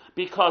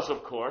 Because,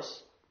 of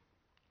course,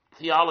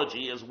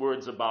 theology is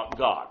words about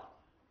God.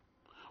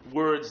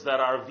 Words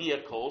that are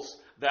vehicles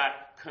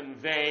that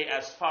convey,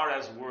 as far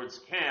as words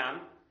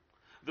can,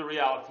 the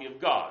reality of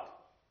God.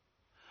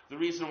 The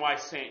reason why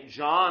St.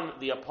 John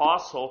the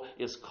Apostle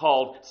is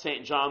called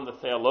St. John the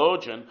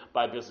Theologian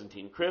by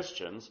Byzantine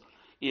Christians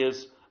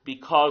is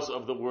because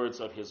of the words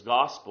of his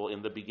gospel.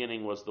 In the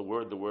beginning was the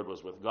Word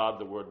was with God,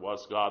 the Word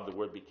was God, the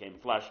Word became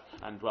flesh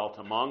and dwelt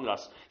among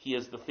us. He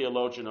is the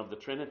theologian of the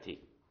Trinity,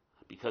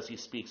 because he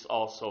speaks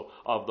also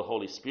of the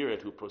Holy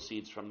Spirit who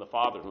proceeds from the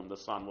Father, whom the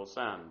Son will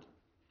send.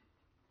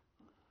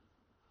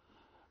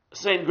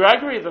 St.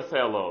 Gregory the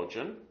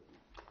Theologian,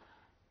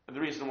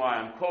 the reason why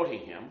I'm quoting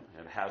him,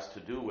 it has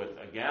to do with,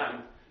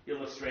 again,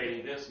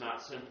 illustrating this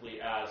not simply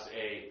as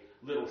a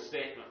little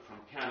statement from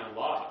canon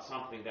law, but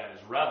something that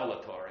is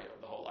revelatory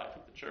of the whole life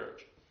of the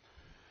church.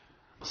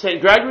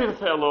 St. Gregory the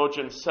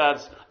Theologian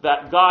says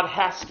that God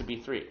has to be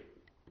three.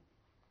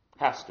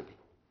 Has to be.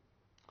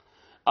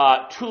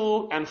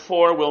 2 and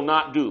 4 will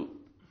not do,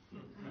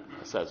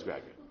 says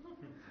Gregory.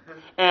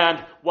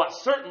 And what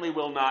certainly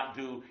will not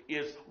do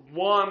is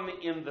one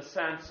in the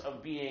sense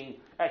of being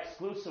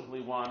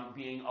exclusively one,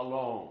 being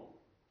alone.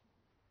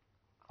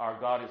 Our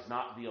God is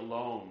not the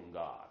alone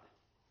God.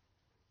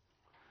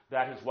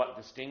 That is what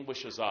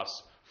distinguishes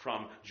us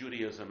from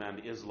Judaism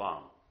and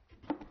Islam.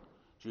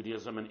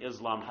 Judaism and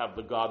Islam have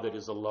the God that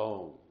is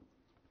alone.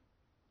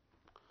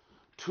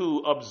 To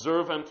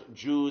observant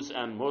Jews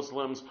and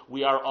Muslims,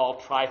 we are all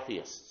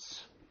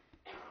tritheists.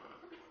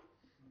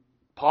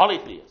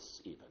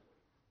 Polytheists, even.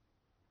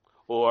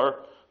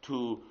 Or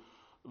to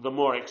the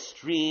more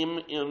extreme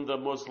in the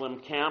Muslim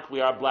camp,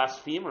 we are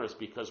blasphemers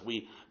because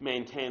we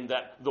maintain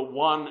that the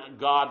one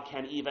God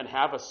can even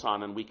have a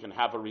son and we can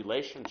have a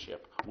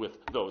relationship with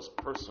those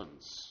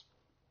persons.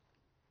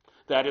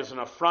 That is an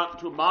affront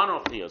to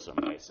monotheism,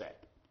 they say.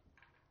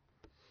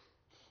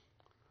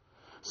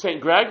 St.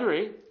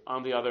 Gregory,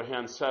 on the other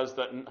hand, says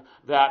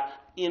that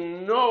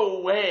in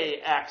no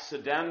way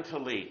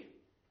accidentally,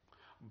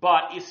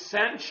 but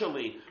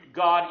essentially,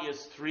 God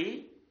is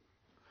three,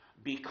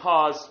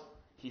 because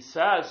he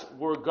says,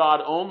 were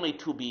God only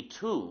to be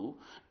two,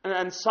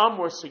 and some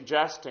were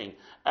suggesting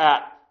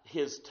at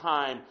his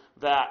time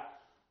that,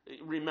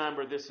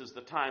 remember, this is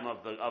the time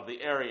of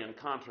the Arian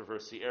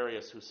controversy,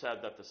 Arius, who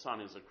said that the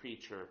Son is a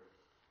creature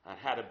and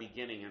had a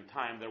beginning in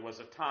time. There was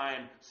a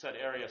time, said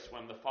Arius,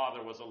 when the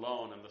Father was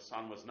alone and the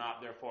Son was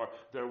not. Therefore,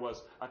 there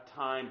was a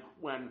time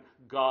when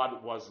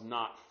God was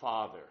not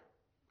Father,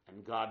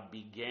 and God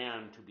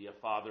began to be a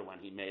Father when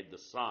he made the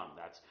Son.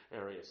 That's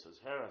Arius'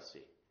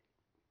 heresy.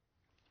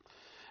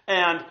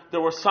 And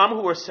there were some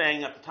who were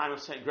saying at the time of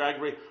St.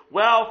 Gregory,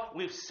 well,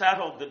 we've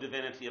settled the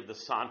divinity of the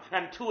Son,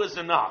 and 2 is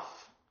enough.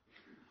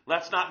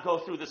 Let's not go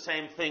through the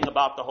same thing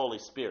about the Holy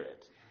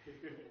Spirit.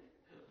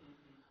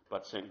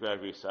 But St.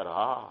 Gregory said,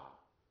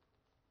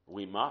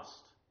 we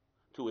must.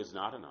 2 is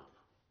not enough.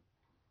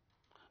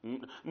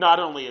 Not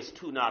only is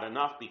 2 not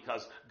enough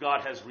because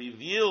God has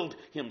revealed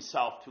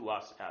himself to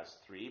us as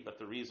 3, but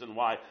the reason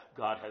why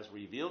God has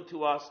revealed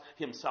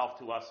himself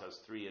to us as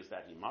 3 is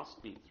that he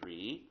must be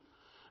 3,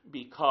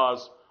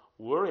 because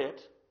were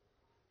it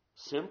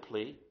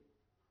simply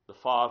the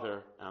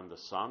Father and the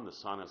Son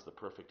as the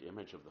perfect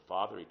image of the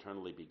Father,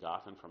 eternally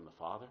begotten from the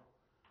Father,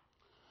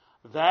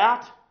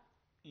 that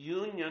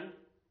union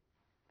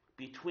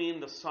between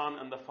the Son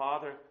and the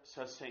Father,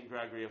 says St.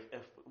 Gregory,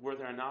 if were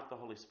there not the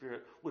Holy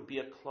Spirit, would be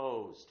a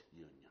closed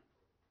union.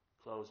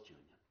 Closed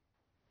union.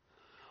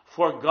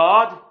 For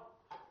God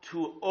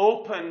to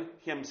open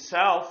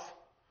himself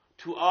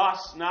to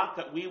us, not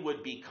that we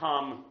would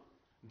become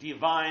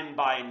divine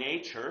by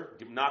nature,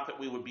 not that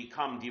we would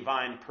become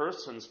divine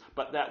persons,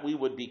 but that we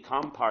would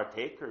become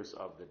partakers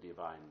of the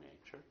divine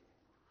nature.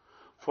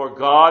 For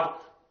God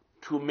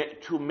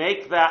to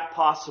make that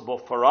possible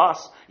for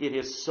us, it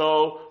is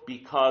so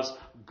because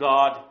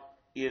God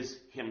is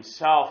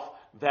himself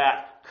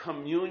that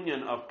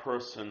communion of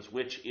persons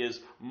which is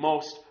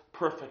most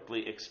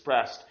perfectly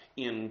expressed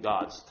in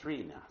God's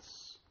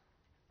threeness.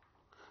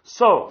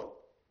 So,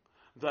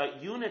 the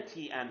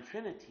unity and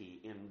trinity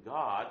in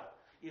God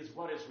is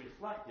what is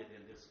reflected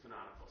in this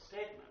canonical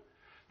statement.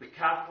 The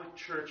Catholic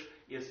Church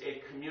is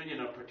a communion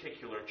of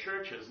particular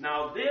churches.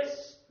 Now,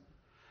 this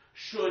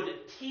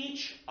should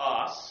teach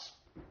us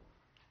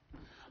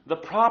the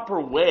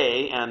proper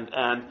way, and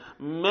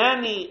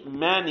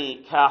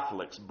many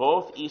Catholics,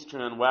 both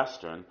Eastern and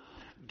Western,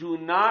 do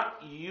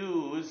not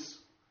use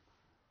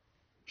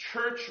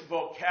church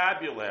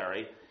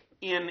vocabulary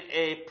in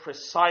a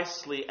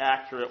precisely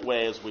accurate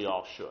way as we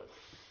all should.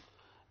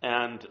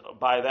 And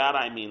by that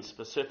I mean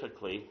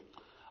specifically,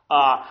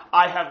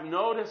 I have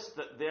noticed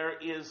that there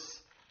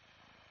is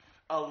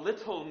a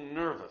little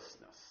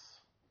nervousness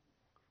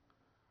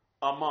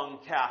among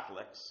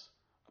Catholics,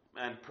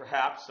 and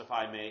perhaps,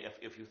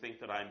 if you think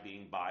that I'm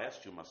being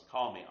biased, you must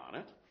call me on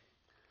it.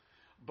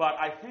 But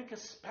I think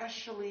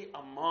especially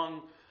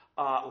among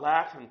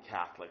Latin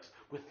Catholics,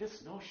 with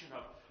this notion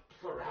of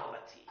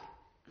plurality.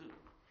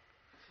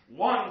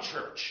 One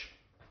church,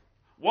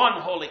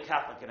 one Holy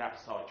Catholic and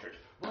Apostolic Church.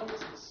 What is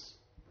this?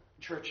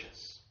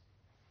 Churches.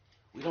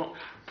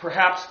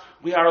 Perhaps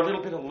we are a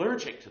little bit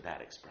allergic to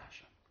that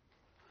expression.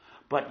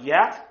 But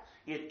yet,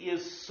 it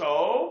is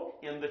so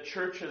in the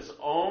Church's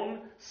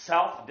own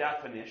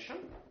self-definition,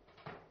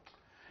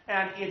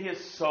 and it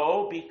is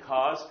so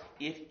because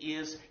it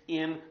is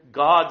in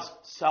God's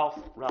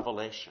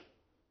self-revelation,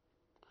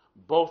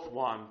 both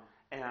 1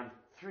 and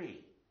 3.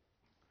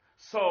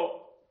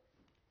 So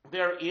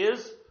there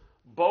is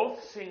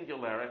both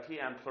singularity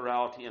and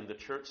plurality in the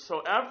Church.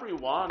 So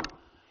everyone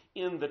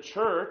in the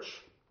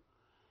Church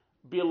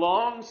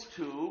belongs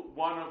to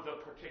one of the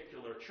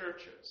particular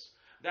churches.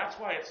 That's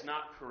why it's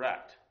not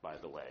correct, by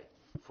the way,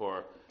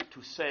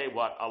 to say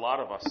what a lot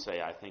of us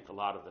say, I think, a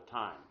lot of the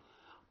time.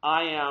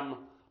 I am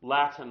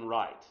Latin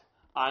Rite.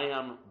 I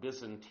am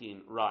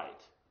Byzantine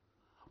Rite.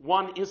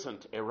 One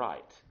isn't a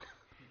rite.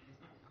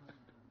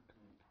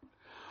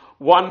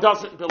 One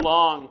doesn't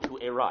belong to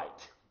a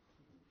rite.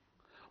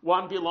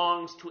 One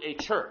belongs to a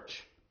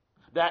church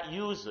that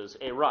uses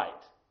a rite.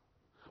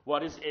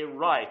 What is a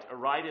rite? A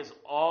rite is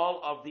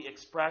all of the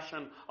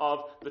expression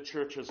of the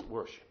church's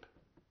worship.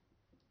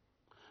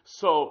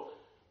 So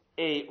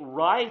a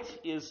rite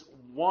is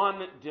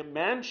one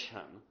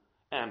dimension,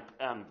 and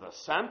the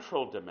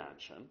central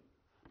dimension,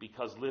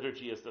 because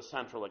liturgy is the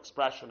central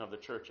expression of the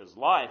church's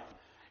life.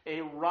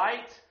 A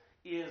rite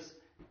is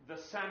the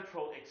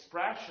central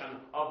expression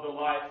of the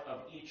life of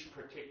each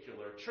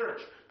particular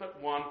church,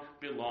 but one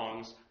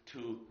belongs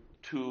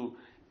to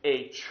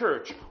a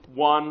church.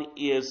 One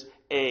is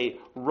a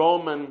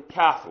Roman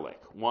Catholic.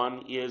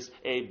 One is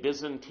a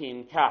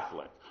Byzantine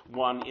Catholic.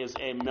 One is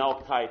a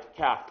Melkite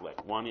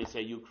Catholic. One is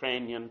a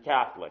Ukrainian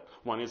Catholic.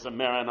 One is a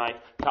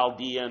Maronite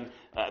Chaldean.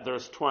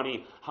 There's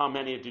 20. How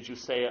many did you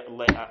say?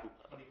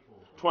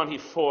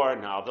 24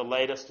 now. The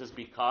latest is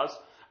because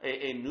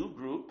a new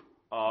group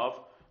of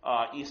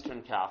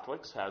Eastern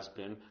Catholics has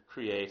been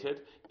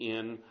created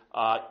in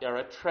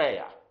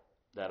Eritrea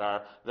that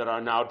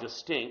are now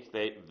distinct.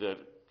 The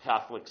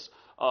Catholics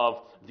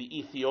of the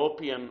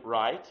Ethiopian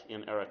Rite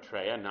in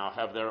Eritrea now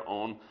have their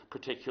own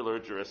particular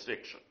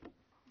jurisdiction.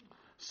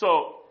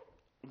 So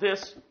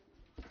this,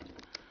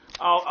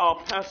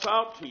 I'll pass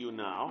out to you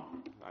now.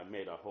 I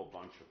made a whole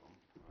bunch of them.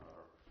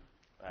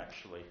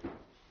 Actually,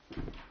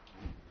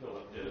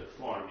 Philip did it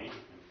for me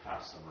and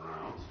pass them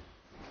around.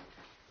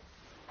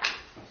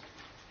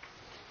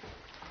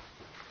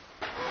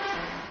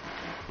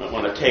 Might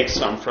want to take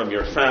some from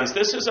your friends.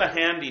 This is a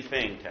handy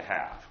thing to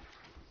have.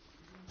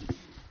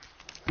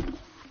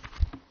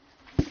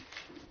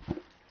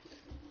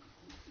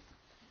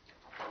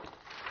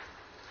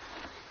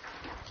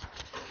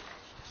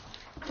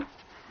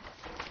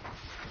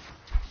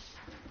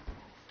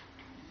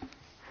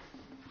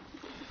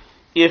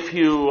 If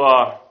you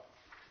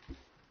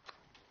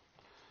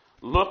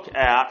look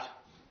at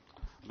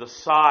the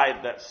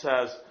side that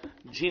says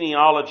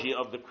genealogy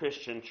of the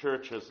Christian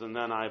churches, and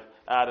then I've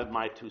added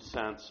my 2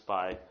 cents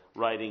by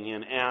writing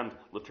in and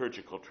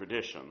liturgical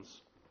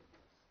traditions.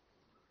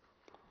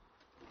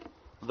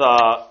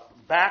 The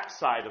back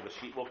side of the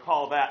sheet, we'll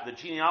call that, the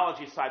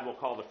genealogy side we'll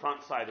call the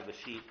front side of the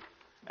sheet,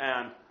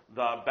 and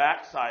the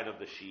back side of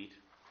the sheet,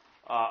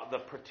 the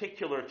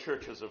particular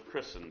churches of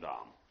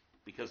Christendom,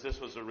 because this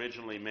was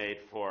originally made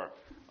for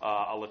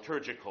a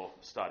liturgical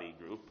study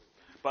group.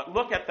 But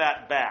look at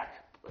that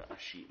back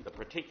sheet, the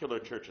particular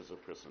churches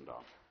of Christendom.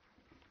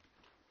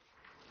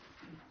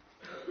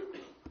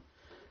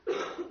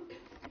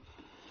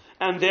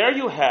 And there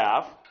you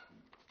have,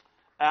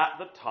 at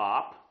the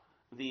top,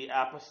 the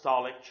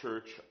Apostolic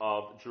Church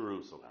of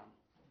Jerusalem,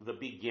 the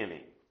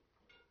beginning.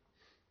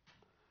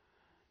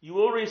 You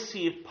will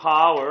receive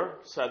power,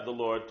 said the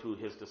Lord to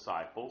his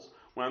disciples,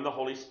 when the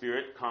Holy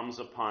Spirit comes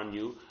upon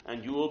you,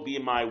 and you will be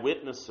my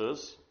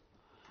witnesses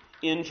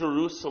in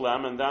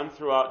Jerusalem, and then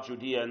throughout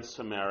Judea and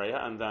Samaria,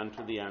 and then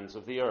to the ends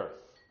of the earth.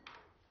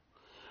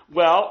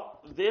 Well,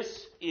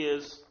 this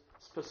is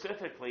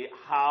specifically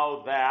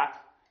how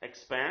that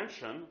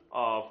expansion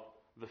of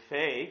the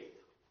faith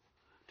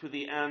to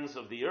the ends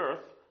of the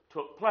earth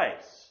took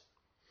place.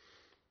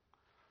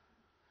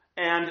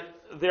 And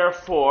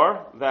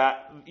therefore,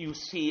 that you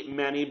see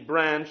many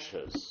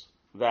branches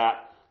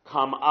that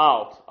come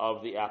out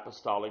of the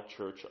Apostolic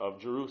Church of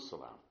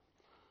Jerusalem.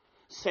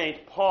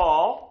 St.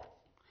 Paul,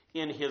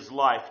 in his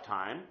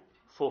lifetime,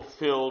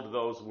 fulfilled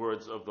those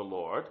words of the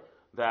Lord,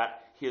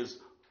 that his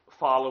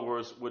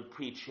followers would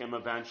preach him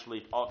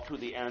eventually to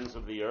the ends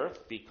of the earth,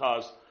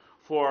 because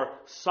for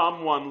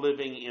someone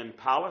living in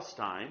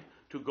Palestine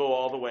to go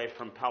all the way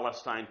from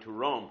Palestine to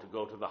Rome, to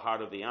go to the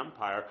heart of the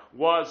empire,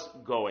 was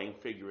going,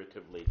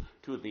 figuratively,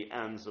 to the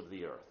ends of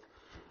the earth.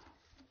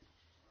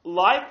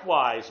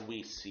 Likewise,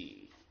 we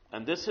see,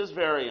 and this is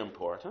very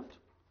important,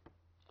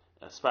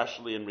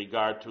 especially in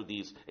regard to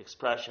these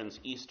expressions,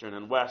 Eastern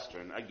and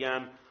Western.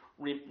 Again,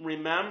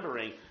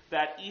 remembering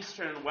that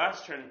Eastern and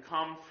Western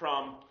come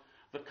from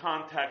the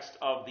context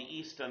of the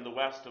East and the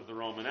West of the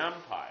Roman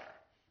Empire.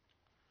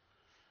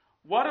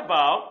 What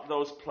about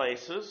those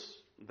places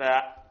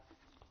that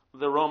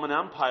the Roman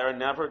Empire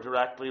never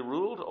directly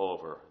ruled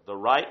over? The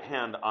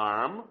right-hand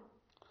arm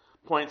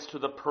points to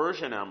the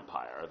Persian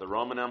Empire. The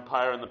Roman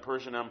Empire and the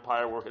Persian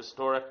Empire were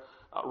historic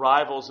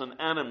rivals and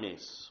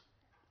enemies.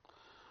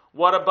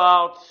 What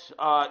about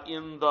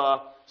in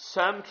the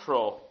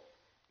central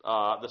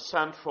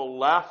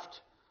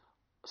left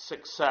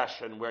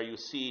succession, where you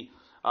see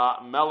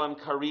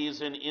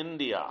Melankaries in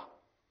India?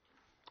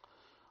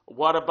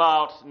 What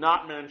about,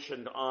 not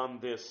mentioned on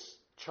this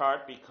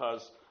chart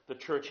because the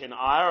church in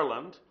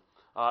Ireland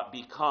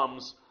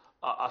becomes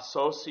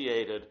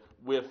associated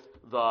with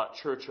the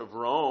Church of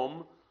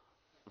Rome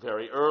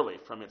very early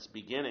from its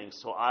beginning,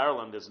 so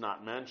Ireland is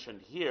not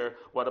mentioned here.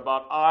 What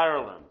about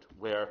Ireland,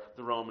 where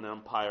the Roman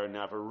Empire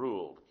never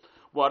ruled?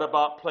 What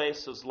about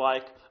places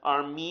like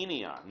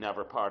Armenia,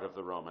 never part of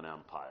the Roman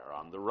Empire,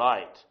 on the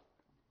right?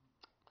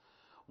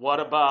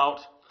 What about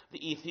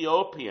the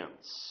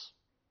Ethiopians,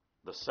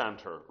 the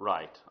center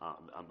right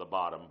on the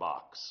bottom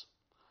box?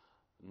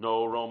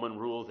 No Roman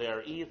rule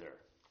there either.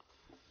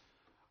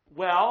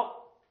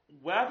 Well,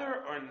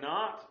 whether or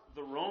not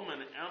the Roman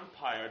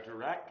Empire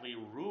directly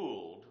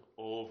ruled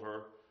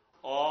over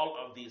all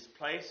of these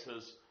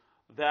places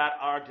that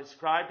are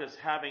described as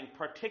having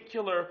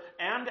particular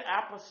and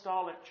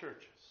apostolic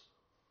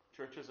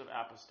churches of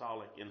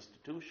apostolic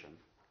institution,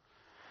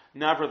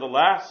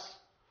 nevertheless,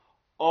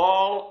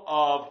 all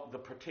of the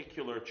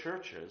particular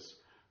churches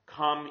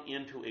come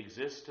into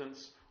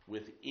existence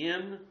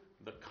within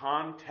the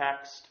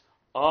context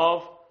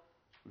of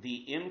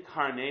the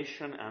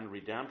incarnation and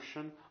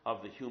redemption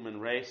of the human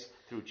race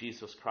through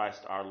Jesus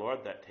Christ our Lord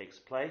that takes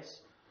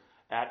place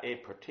at a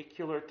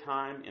particular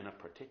time in a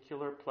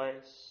particular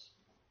place.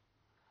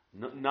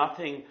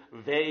 Nothing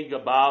vague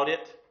about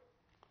it.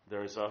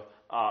 There's a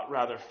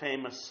rather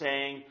famous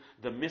saying,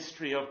 the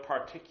mystery of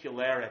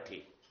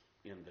particularity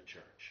in the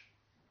church.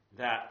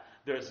 That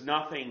there's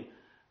nothing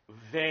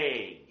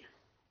vague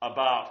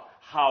about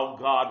how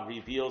God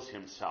reveals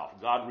himself.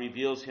 God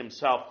reveals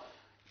himself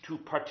to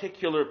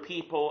particular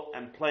people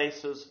and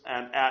places,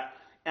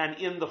 and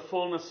in the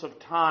fullness of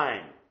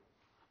time,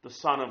 the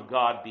Son of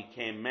God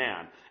became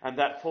man. And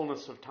that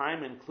fullness of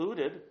time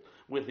included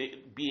with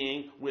it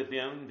being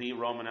within the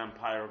Roman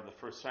Empire of the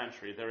first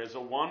century. There is a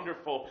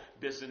wonderful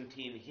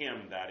Byzantine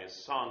hymn that is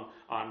sung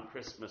on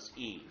Christmas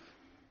Eve.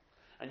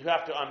 And you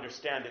have to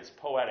understand its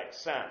poetic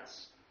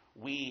sense.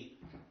 We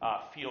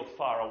feel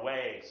far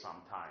away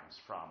sometimes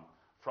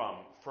from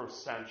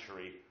first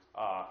century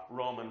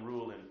Roman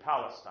rule in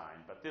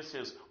Palestine. But this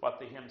is what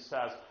the hymn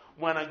says.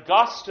 When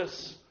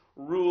Augustus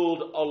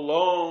ruled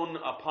alone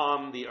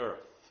upon the earth,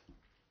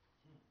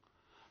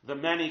 the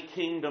many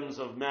kingdoms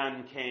of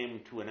men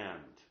came to an end.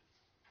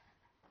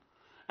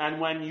 And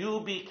when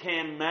you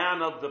became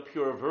man of the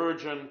pure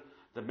virgin,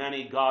 the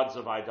many gods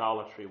of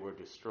idolatry were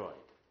destroyed.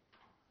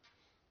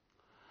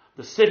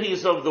 The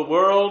cities of the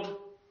world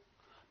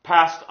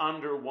passed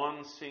under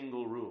one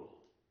single rule.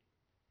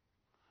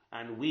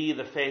 And we,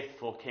 the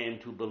faithful, came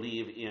to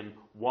believe in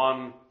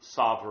one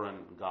sovereign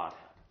Godhead.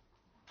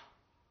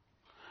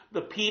 The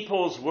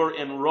peoples were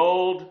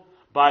enrolled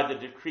by the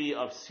decree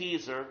of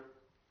Caesar,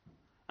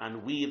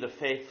 and we, the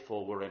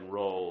faithful, were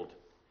enrolled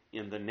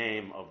in the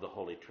name of the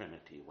Holy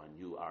Trinity when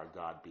you, our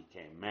God,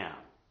 became man.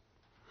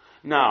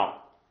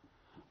 Now,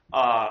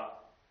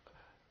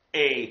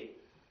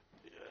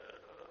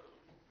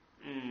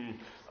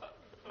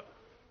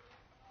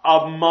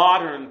 a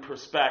modern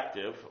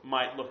perspective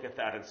might look at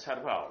that and say,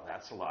 well,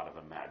 that's a lot of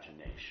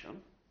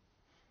imagination.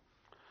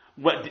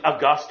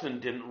 Augustine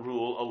didn't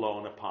rule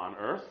alone upon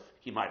earth.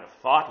 He might have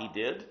thought he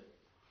did.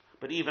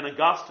 But even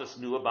Augustus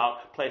knew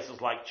about places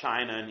like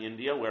China and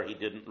India where he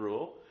didn't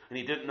rule. And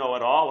he didn't know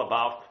at all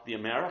about the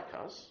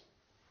Americas.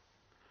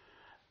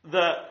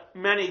 The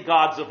many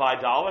gods of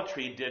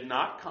idolatry did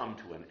not come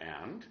to an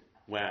end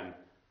when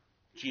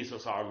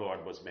Jesus our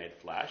Lord was made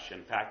flesh.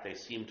 In fact, they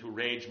seemed to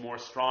rage more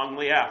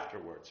strongly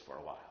afterwards for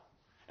a while.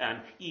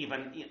 And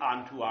even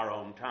onto our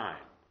own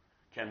time.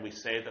 Can we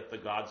say that the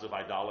gods of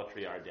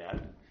idolatry are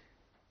dead?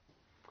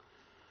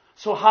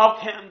 So how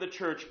can the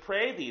church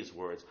pray these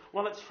words?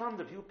 Well, it's from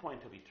the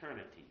viewpoint of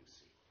eternity, you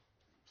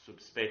see.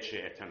 Sub specie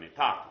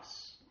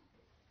eternitatis.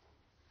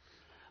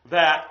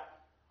 That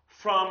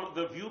from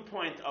the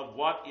viewpoint of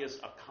what is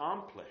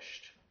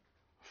accomplished,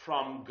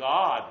 from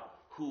God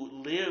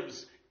who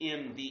lives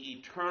in the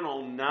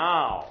eternal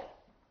now,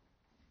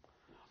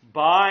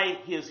 by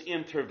his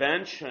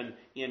intervention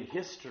in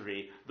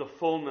history, the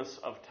fullness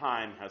of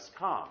time has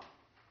come.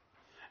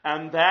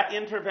 And that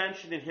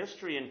intervention in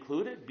history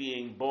included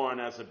being born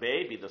as a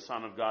baby, the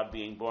Son of God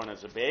being born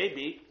as a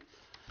baby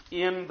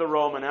in the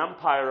Roman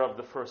Empire of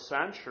the first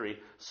century.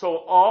 So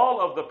all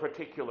of the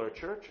particular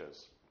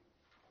churches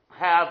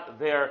have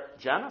their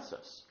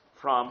genesis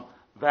from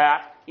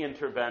that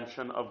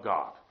intervention of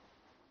God.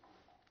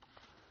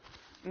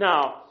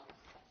 Now,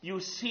 you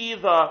see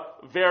the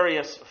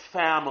various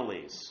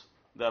families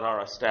that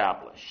are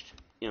established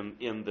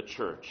in the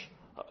church,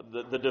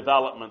 the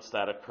developments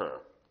that occur.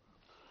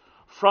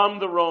 From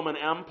the Roman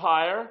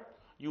Empire,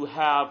 you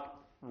have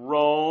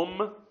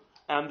Rome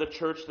and the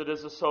church that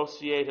is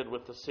associated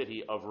with the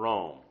city of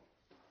Rome.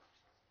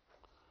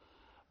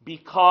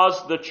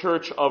 Because the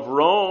Church of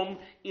Rome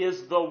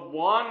is the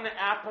one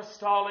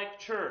apostolic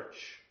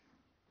church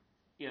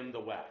in the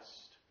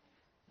West.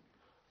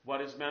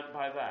 What is meant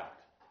by that?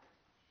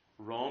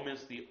 Rome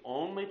is the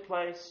only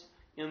place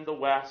in the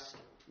West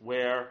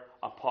where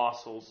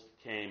apostles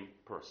came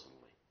personally.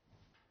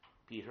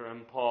 Peter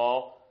and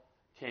Paul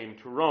came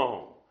to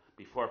Rome.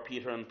 Before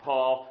Peter and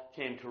Paul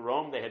came to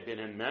Rome, they had been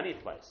in many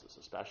places,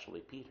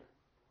 especially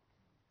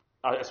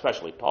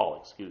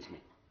Paul.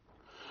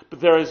 But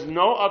there is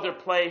no other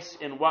place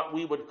in what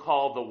we would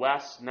call the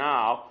West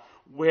now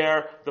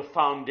where the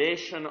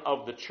foundation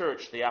of the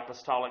church, the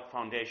apostolic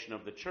foundation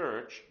of the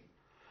church,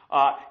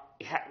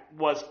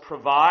 was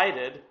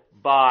provided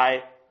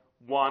by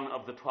one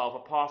of the 12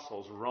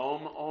 apostles,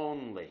 Rome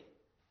only.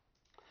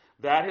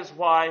 That is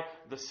why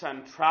the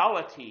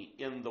centrality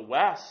in the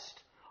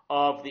West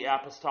of the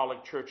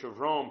Apostolic Church of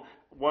Rome,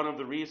 one of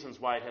the reasons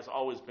why it has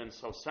always been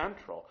so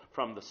central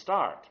from the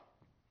start.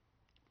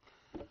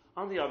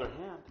 On the other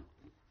hand,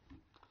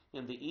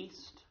 in the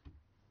East,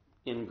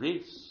 in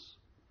Greece,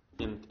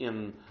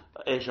 in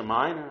Asia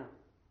Minor,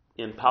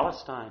 in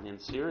Palestine, in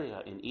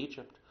Syria, in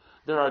Egypt,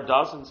 there are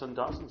dozens and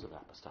dozens of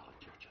apostolic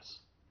churches.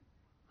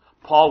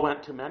 Paul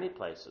went to many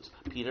places.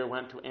 Peter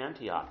went to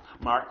Antioch.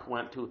 Mark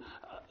went to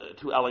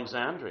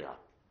Alexandria.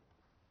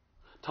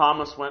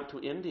 Thomas went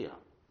to India.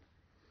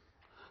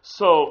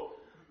 So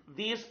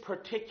these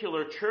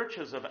particular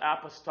churches of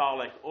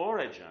apostolic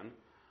origin,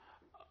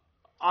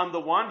 on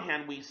the one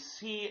hand, we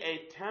see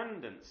a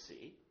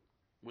tendency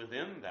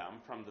within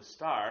them from the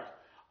start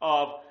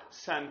of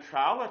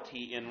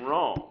centrality in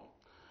Rome.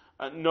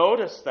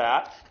 Notice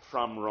that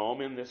from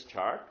Rome in this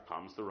chart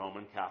comes the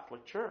Roman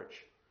Catholic Church,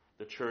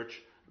 the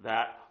church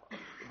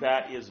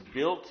that is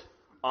built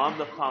on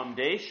the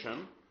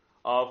foundation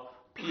of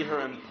Peter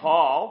and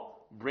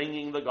Paul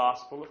bringing the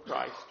gospel of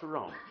Christ to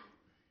Rome.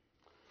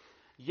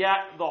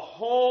 Yet the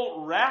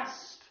whole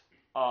rest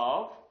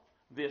of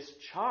this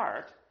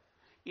chart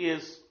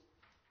is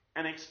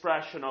an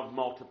expression of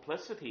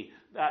multiplicity,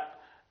 that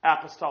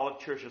apostolic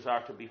churches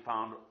are to be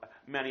found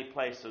many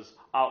places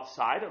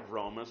outside of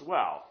Rome as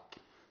well.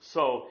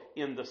 So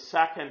in the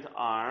second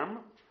arm,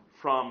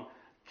 from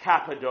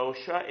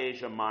Cappadocia,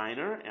 Asia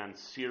Minor, and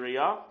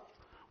Syria,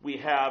 we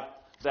have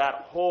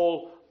that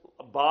whole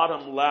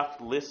bottom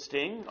left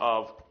listing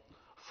of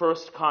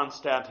first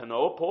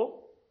Constantinople,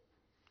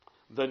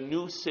 the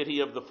new city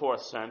of the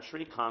 4th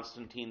century,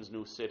 Constantine's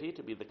new city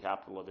to be the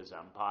capital of his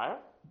empire.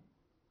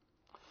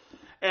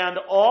 And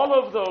all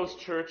of those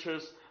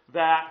churches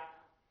that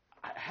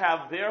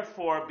have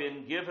therefore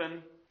been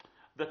given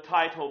the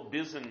title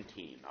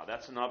Byzantine. Now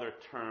that's another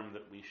term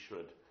that we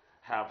should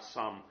have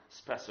some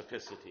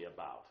specificity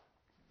about,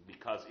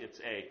 because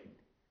it's a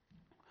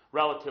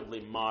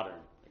relatively modern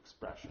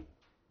expression.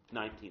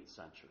 19th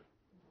century.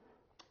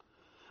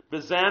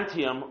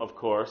 Byzantium, of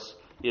course,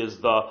 is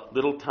the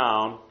little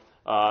town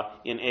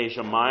in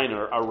Asia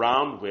Minor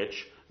around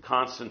which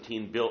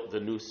Constantine built the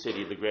new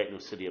city, the great new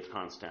city of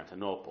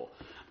Constantinople.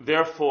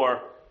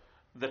 Therefore,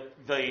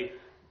 the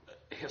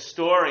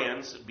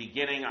historians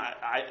beginning,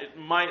 it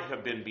might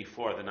have been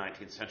before the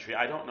 19th century,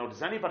 I don't know.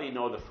 Does anybody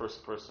know the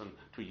first person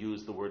to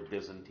use the word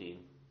Byzantine?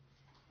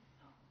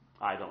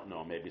 I don't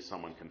know. Maybe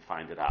someone can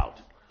find it out.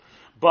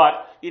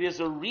 But it is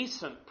a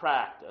recent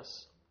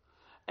practice,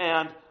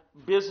 and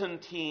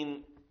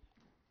Byzantine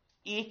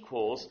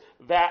equals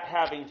that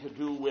having to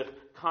do with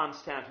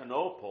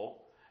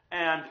Constantinople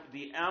and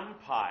the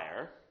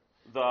empire,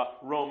 the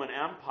Roman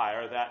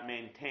Empire that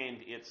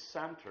maintained its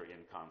center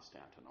in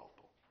Constantinople.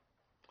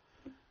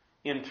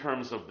 In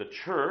terms of the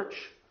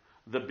church,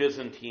 the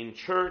Byzantine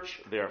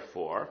church,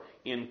 therefore,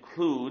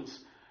 includes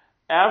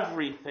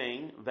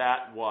everything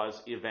that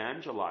was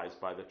evangelized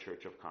by the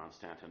Church of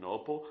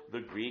Constantinople: the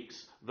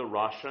Greeks, the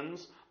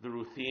Russians, the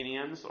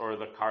Ruthenians, or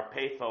the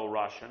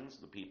Carpatho-Russians,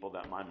 the people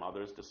that my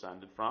mother's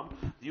descended from,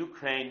 the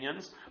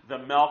Ukrainians, the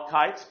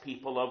Melkites,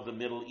 people of the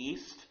Middle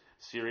East,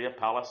 Syria,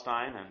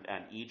 Palestine,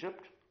 and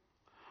Egypt,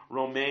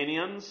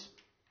 Romanians,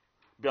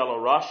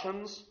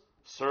 Belarusians,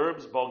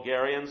 Serbs,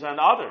 Bulgarians, and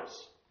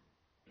others.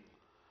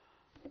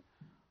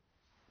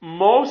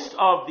 Most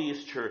of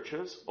these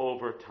churches,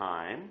 over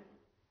time,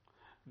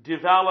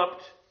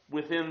 developed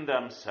within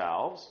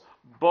themselves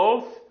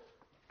both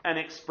an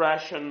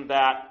expression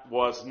that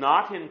was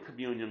not in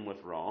communion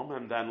with Rome,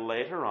 and then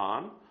later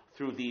on,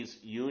 through these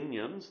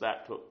unions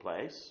that took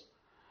place,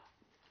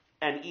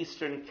 an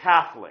Eastern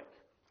Catholic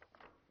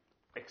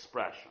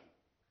expression.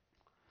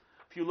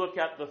 If you look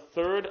at the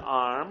third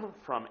arm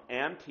from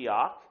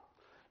Antioch,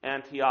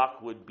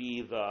 Antioch would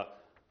be the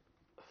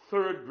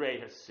third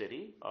greatest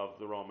city of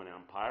the Roman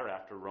Empire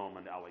after Rome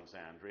and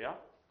Alexandria.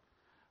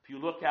 If you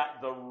look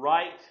at the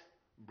right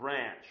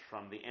branch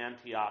from the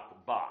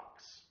Antioch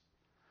box,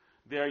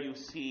 there you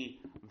see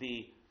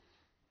the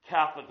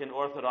Catholic and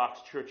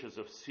Orthodox churches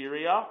of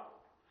Syria,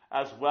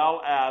 as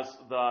well as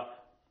the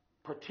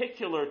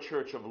particular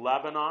church of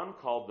Lebanon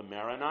called the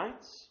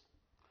Maronites,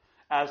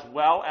 as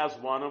well as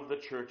one of the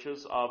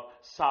churches of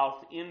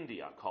South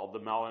India called the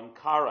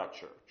Malankara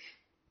Church.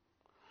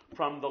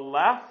 From the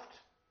left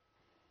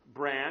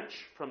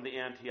branch from the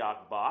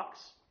Antioch box,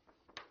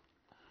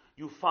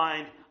 you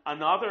find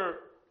another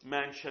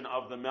mention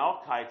of the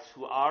Melkites,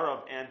 who are of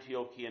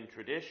Antiochian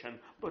tradition,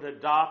 but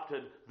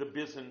adopted the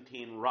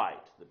Byzantine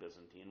rite, the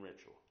Byzantine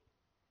ritual.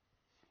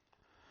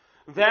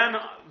 Then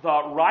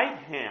the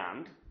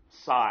right-hand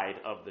side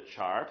of the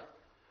chart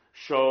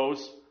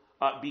shows,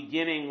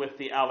 beginning with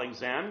the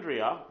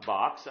Alexandria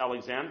box.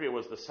 Alexandria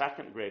was the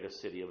second greatest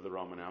city of the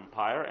Roman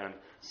Empire, and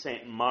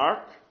St.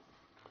 Mark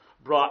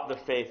brought the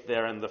faith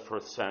there in the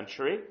first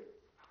century.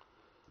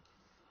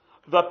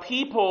 The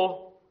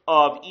people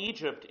of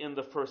Egypt in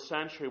the first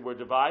century were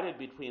divided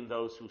between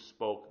those who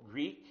spoke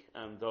Greek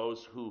and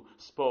those who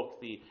spoke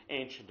the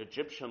ancient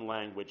Egyptian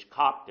language,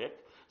 Coptic.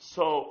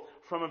 So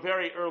from a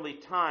very early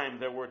time,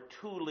 there were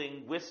two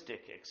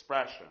linguistic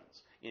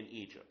expressions in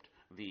Egypt: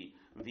 the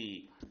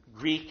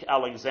Greek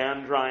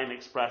Alexandrine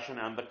expression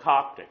and the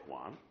Coptic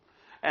one.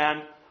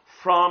 And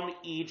from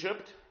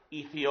Egypt,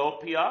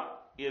 Ethiopia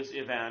is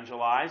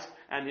evangelized,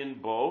 and in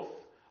both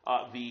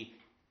the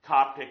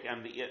Coptic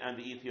and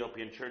the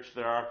Ethiopian church,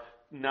 there are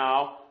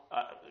now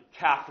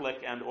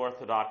Catholic and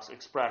Orthodox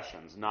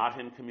expressions, not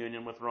in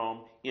communion with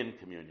Rome, in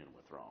communion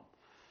with Rome.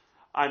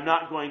 I'm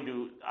not going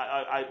to,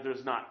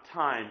 there's not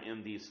time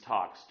in these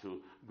talks to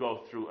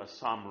go through a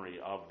summary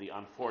of the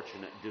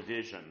unfortunate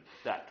division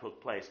that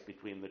took place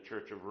between the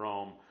Church of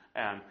Rome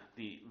and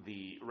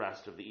the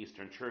rest of the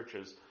Eastern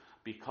churches,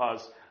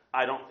 because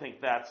I don't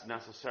think that's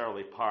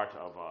necessarily part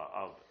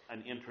of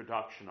an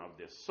introduction of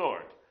this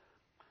sort.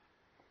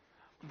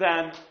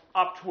 Then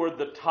up toward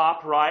the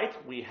top right,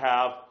 we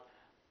have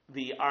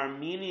the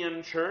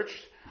Armenian church.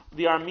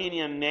 The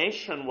Armenian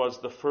nation was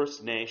the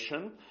first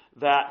nation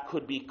that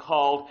could be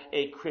called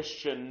a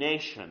Christian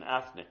nation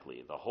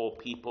ethnically. The whole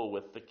people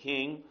with the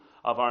king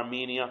of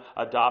Armenia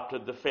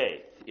adopted the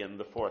faith in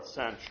the 4th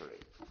century.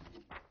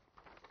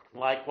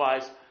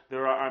 Likewise,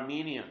 there are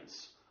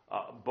Armenians,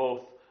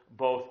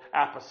 both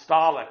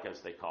apostolic,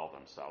 as they call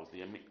themselves,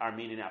 the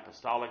Armenian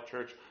Apostolic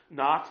Church,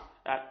 not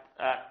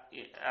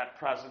at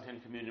present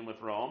in communion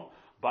with Rome,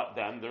 but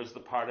then there's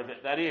the part of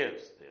it that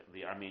is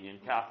the Armenian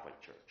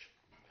Catholic Church.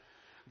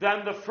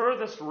 Then the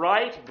furthest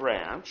right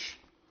branch,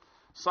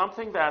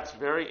 something that's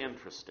very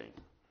interesting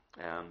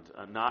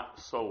and not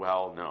so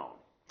well known.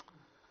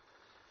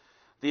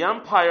 The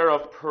Empire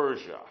of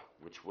Persia,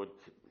 which would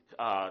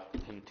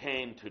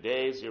contain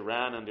today's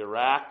Iran and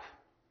Iraq,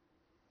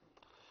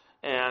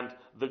 and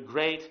the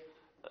great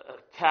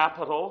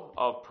capital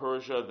of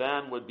Persia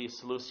then would be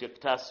Seleucia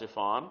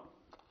Ctesiphon,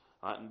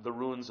 the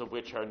ruins of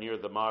which are near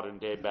the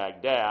modern-day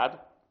Baghdad.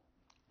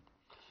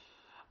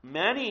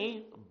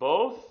 Many,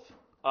 both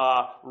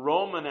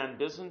Roman and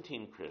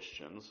Byzantine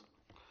Christians,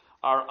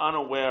 are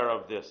unaware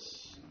of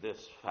this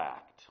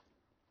fact.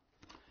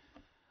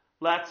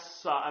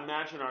 let's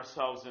imagine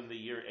ourselves in the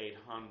year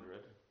 800.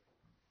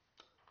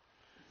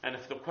 And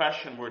if the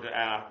question were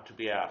to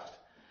be asked,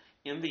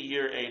 in the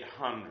year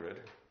 800,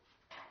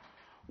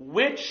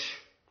 which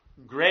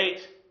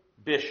great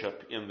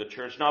bishop in the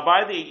church? Now,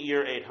 by the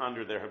year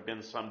 800, there have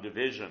been some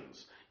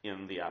divisions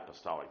in the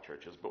apostolic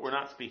churches, but we're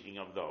not speaking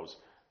of those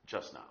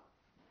just now.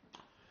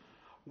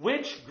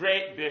 Which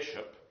great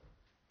bishop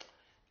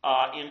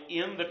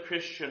in the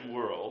Christian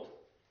world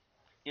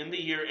in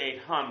the year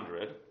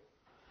 800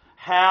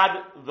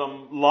 had the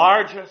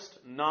largest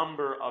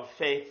number of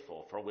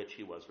faithful for which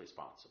he was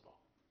responsible?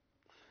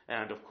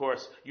 And of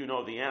course, you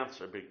know the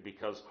answer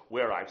because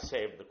where I've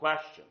saved the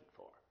question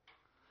for.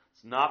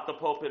 It's not the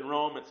Pope in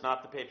Rome, it's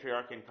not the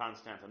Patriarch in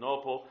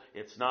Constantinople,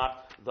 it's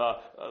not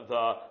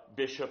the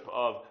Bishop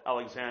of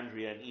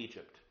Alexandria in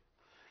Egypt.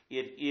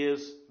 It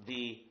is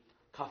the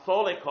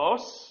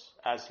Catholicos,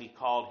 as he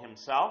called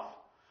himself,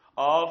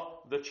 of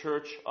the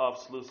Church of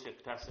Seleucia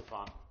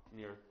Ctesiphon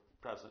near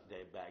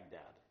present-day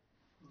Baghdad.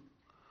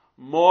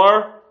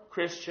 More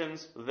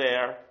Christians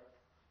there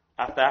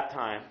at that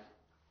time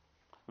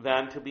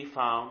than to be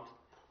found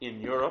in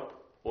Europe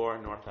or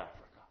North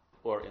Africa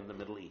or in the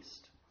Middle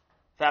East.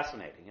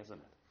 Fascinating, isn't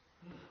it?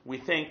 We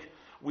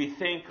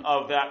think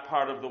of that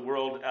part of the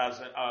world as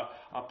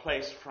a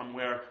place from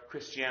where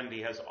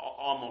Christianity has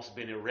almost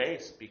been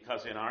erased,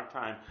 because in our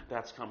time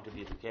that's come to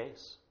be the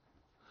case.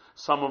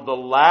 Some of the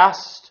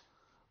last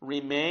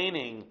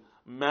remaining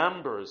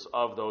members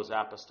of those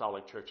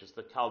apostolic churches,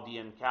 the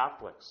Chaldean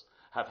Catholics,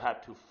 have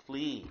had to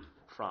flee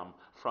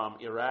from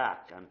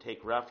Iraq and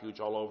take refuge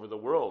all over the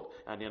world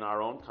and in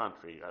our own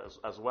country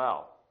as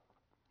well.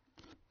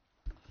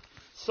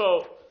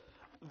 So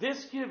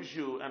this gives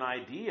you an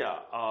idea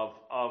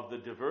of the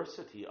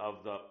diversity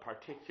of the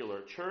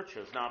particular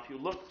churches. Now, if you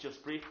look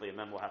just briefly, and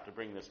then we'll have to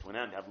bring this to an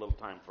end, have a little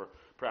time for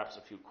perhaps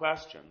a few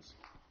questions.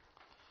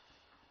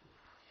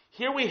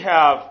 Here we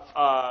have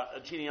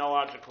a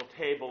genealogical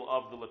table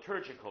of the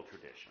liturgical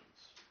traditions.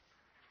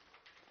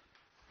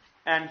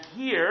 And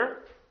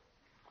here,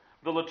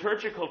 the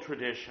liturgical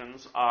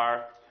traditions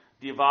are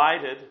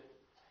divided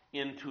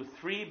into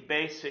three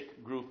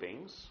basic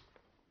groupings.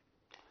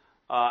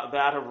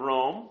 That of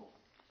Rome,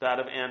 that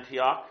of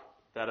Antioch,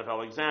 that of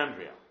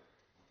Alexandria.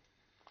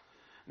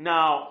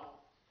 Now,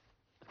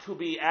 to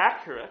be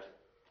accurate,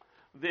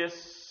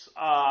 this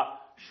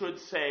should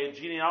say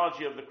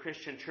genealogy of the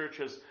Christian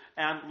churches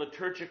and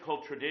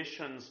liturgical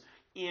traditions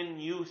in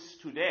use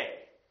today.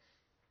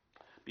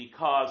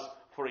 Because,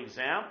 for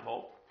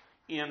example,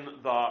 in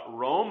the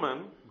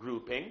Roman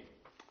grouping,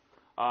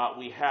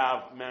 we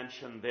have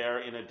mentioned there,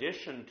 in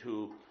addition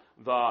to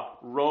the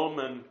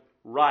Roman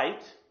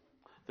Rite,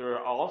 there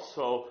are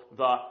also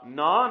the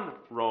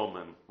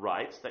non-Roman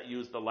rites that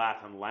use the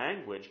Latin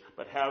language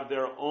but have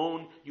their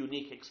own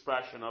unique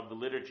expression of the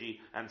liturgy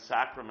and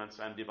sacraments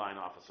and divine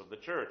office of the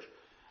church.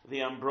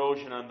 The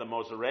Ambrosian and the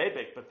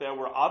Mozarabic, but there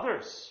were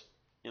others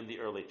in the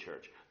early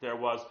church. There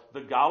was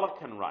the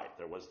Gallican Rite,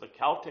 there was the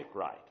Celtic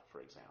Rite,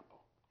 for example.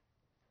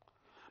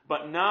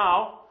 But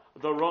now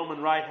the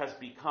Roman Rite has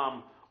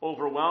become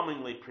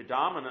overwhelmingly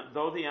predominant,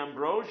 though the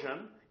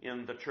Ambrosian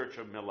in the Church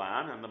of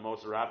Milan and the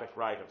Mozarabic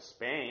Rite of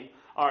Spain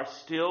are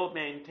still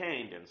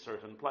maintained in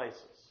certain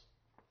places.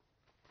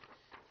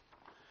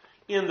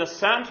 In the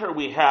center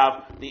we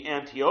have the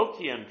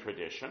Antiochian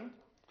tradition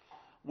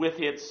with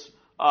its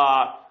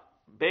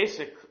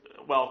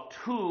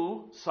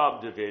two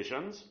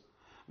subdivisions,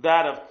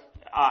 that of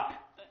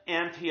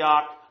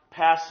Antioch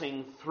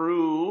passing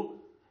through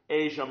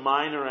Asia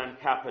Minor and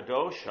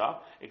Cappadocia,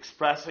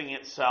 expressing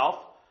itself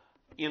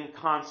in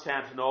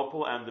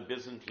Constantinople and the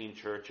Byzantine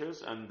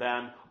churches, and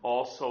then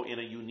also in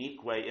a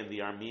unique way in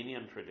the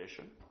Armenian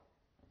tradition.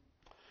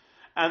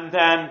 And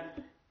then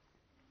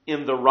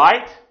in the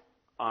right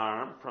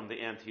arm from the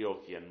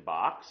Antiochian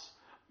box,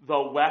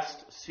 the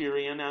West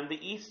Syrian and the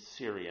East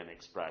Syrian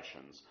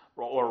expressions,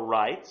 or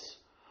rites,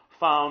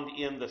 found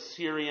in the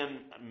Syrian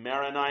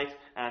Maronite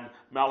and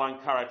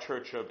Malankara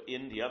Church of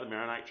India. The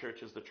Maronite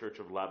Church is the Church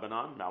of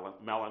Lebanon,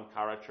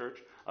 Malankara Church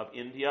of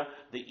India.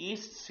 The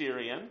East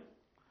Syrian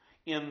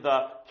in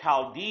the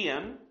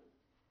Chaldean,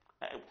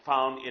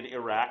 found in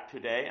Iraq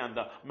today, and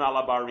the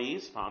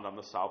Malabarese, found on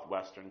the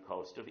southwestern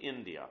coast of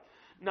India.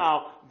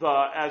 Now,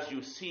 as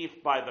you see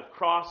by the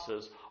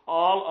crosses,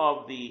 all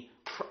of the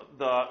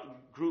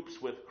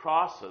groups with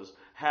crosses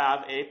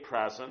have a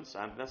presence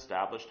and an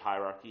established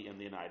hierarchy in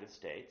the United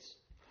States.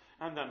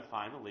 And then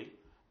finally,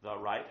 the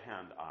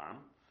right-hand arm,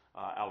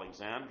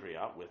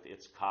 Alexandria, with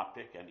its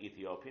Coptic and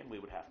Ethiopian, we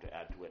would have to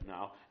add to it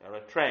now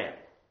Eritrean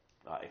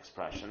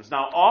expressions.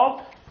 Now,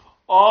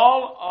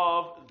 all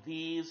of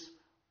these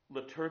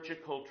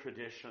liturgical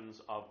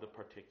traditions of the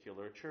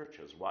particular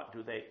churches, what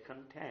do they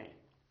contain?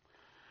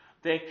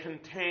 They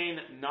contain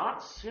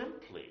not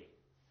simply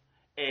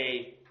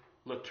a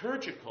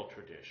liturgical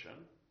tradition,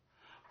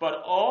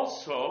 but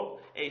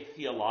also a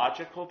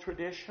theological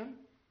tradition,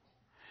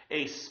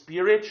 a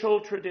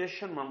spiritual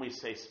tradition. When we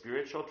say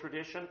spiritual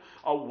tradition,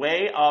 a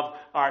way of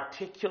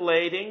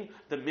articulating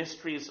the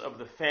mysteries of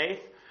the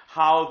faith,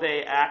 how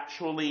they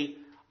actually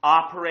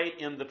operate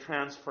in the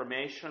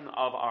transformation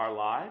of our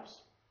lives,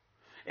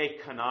 a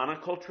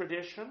canonical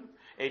tradition,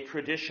 a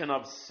tradition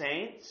of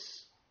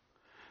saints.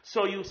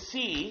 So you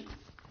see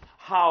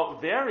how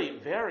very,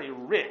 very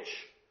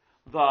rich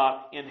the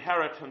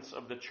inheritance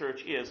of the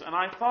church is. And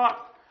I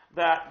thought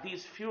that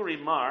these few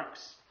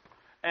remarks,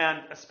 and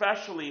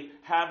especially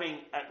having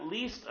at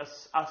least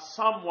a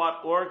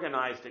somewhat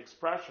organized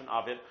expression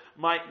of it,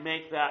 might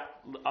make that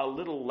a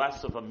little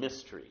less of a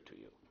mystery to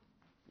you.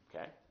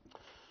 Okay?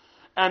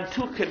 And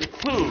to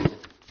conclude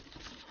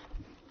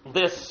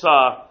this,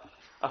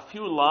 a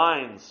few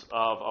lines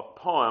of a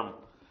poem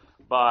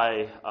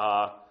by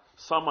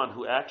someone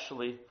who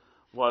actually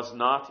was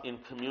not in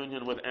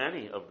communion with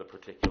any of the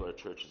particular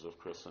churches of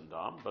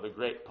Christendom, but a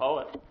great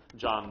poet,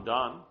 John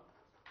Donne.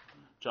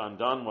 John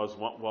Donne was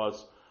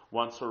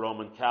once a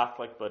Roman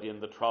Catholic, but in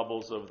the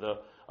troubles of the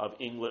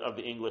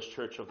English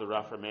Church of the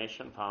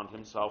Reformation, found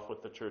himself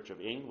with the Church of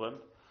England.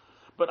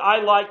 But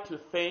I like to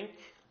think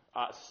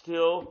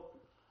still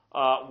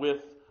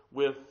with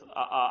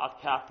a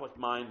Catholic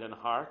mind and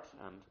heart,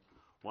 and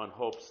one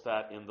hopes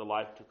that in the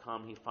life to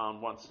come he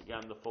found once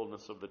again the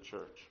fullness of the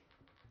church.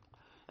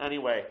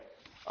 Anyway,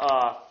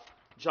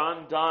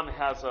 John Donne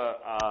has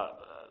a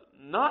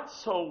not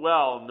so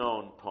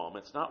well-known poem.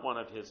 It's not one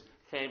of his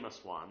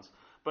famous ones,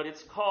 but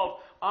it's called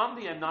On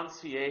the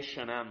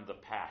Annunciation and the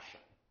Passion.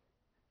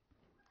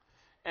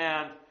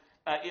 And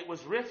it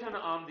was written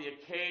on the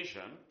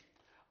occasion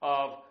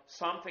of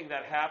something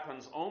that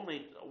happens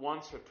only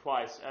once or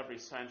twice every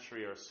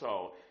century or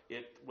so.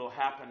 It will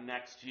happen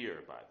next year,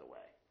 by the way.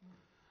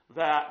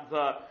 That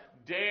the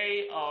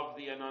day of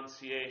the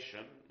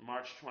Annunciation,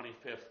 March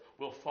 25th,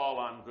 will fall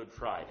on Good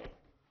Friday.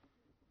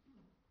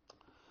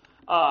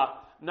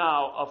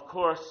 Now, of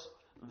course,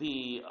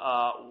 the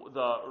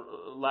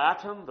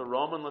Latin, the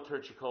Roman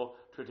liturgical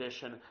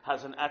tradition,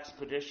 has an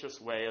expeditious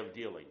way of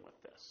dealing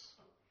with this.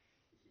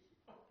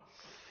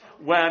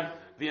 When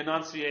the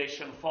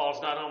Annunciation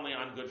falls not only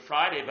on Good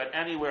Friday, but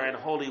anywhere in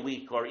Holy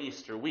Week or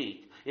Easter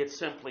week, it's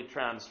simply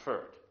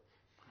transferred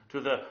to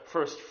the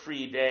first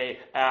free day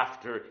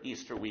after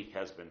Easter week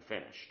has been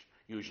finished,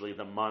 usually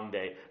the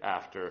Monday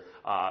after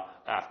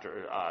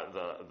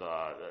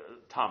the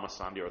Thomas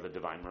Sunday, or the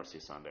Divine Mercy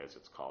Sunday as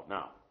it's called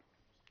now.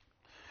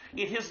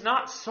 It is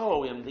not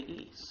so in the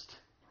East.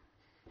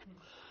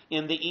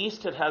 In the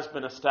East, it has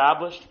been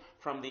established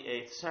from the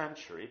 8th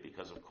century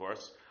because, of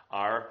course,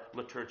 our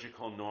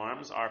liturgical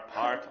norms are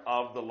part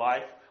of the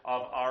life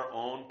of our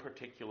own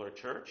particular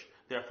church.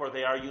 Therefore,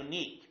 they are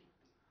unique.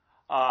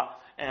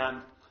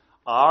 And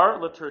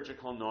our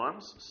liturgical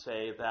norms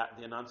say that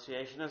the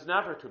Annunciation is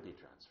never to be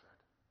transferred.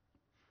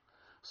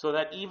 So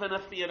that even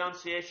if the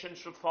Annunciation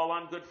should fall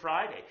on Good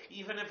Friday,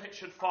 even if it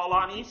should fall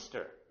on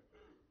Easter,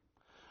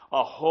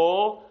 a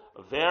whole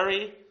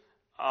very,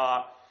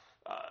 on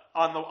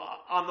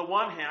the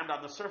one hand,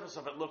 on the surface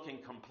of it looking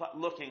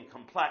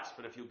complex,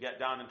 but if you get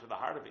down into the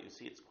heart of it, you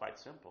see it's quite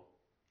simple.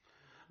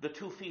 The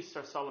two feasts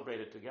are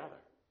celebrated together.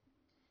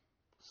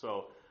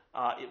 So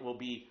it will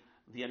be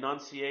the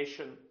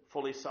Annunciation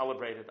fully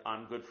celebrated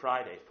on Good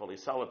Friday, fully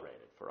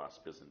celebrated for us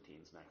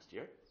Byzantines next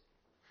year.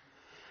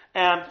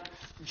 And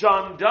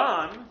John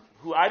Donne,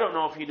 who I don't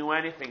know if he knew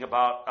anything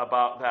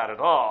about that at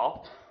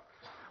all,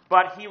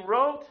 but he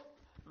wrote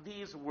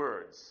these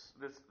words.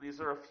 These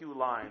are a few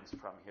lines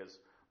from his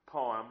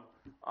poem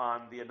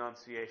on the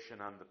Annunciation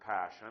and the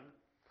Passion,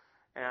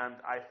 and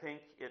I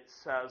think it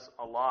says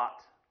a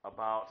lot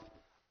about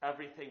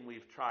everything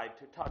we've tried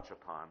to touch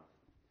upon.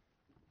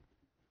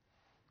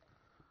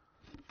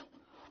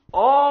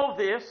 All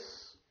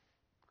this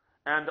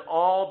and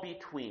all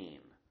between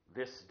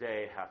this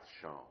day hath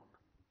shown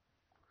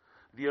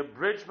the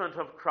abridgment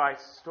of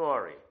Christ's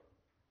story,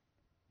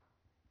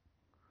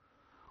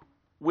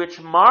 which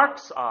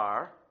marks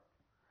are,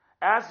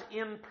 as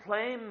in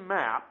plain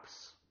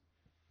maps,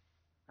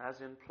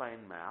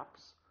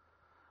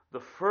 the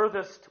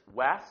furthest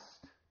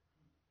west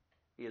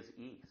is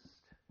east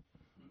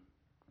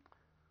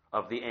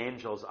of the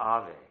angels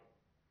Ave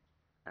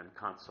and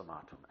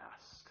consummatum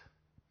est.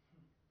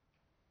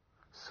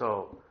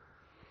 So,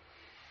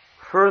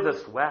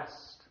 furthest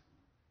west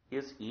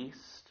is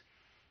east,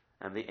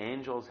 and the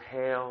angels'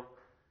 hail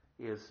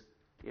it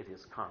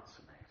is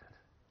consummated.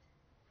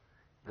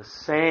 The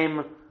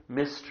same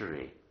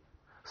mystery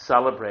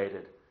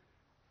celebrated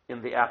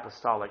in the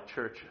apostolic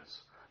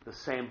churches, the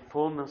same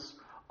fullness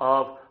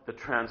of the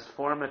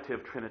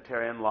transformative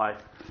Trinitarian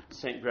life.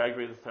 St.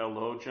 Gregory the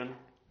theologian,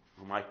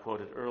 whom I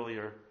quoted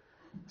earlier,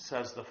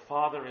 says the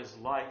Father is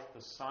light,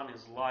 the Son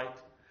is light,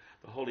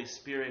 the Holy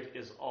Spirit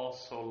is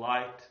also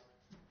light,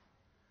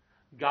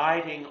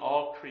 guiding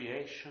all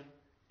creation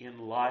in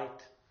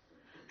light,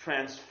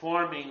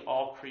 transforming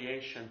all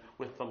creation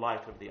with the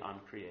light of the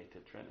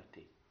uncreated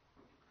Trinity.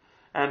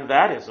 And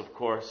that is, of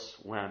course,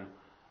 when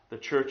the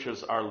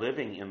churches are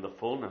living in the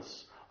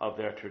fullness of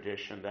their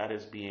tradition. That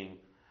is being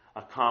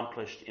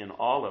accomplished in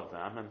all of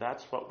them, and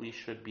that's what we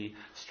should be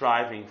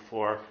striving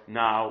for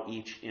now,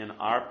 each in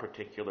our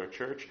particular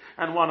church.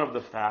 And one of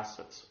the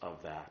facets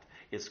of that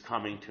is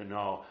coming to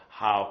know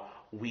how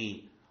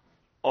we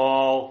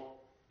all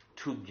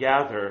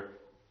together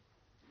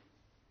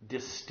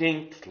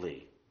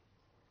distinctly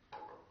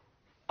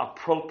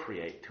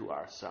appropriate to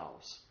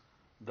ourselves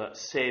the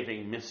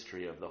saving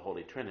mystery of the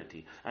Holy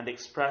Trinity and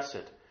express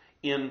it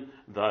in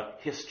the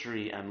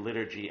history and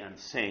liturgy and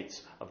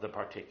saints of the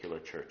particular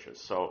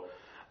churches. So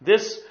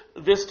this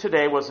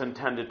today was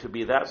intended to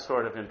be that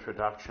sort of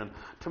introduction.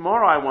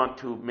 Tomorrow I want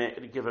to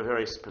give a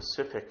very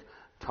specific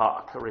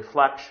talk, a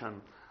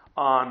reflection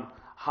on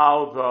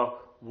how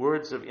the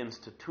words of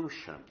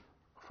institution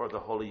for the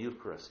Holy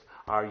Eucharist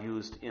are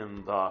used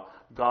in the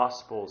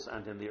Gospels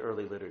and in the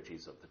early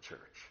liturgies of the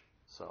Church.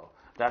 So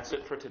that's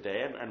it for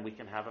today, and we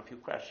can have a few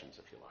questions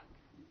if you like.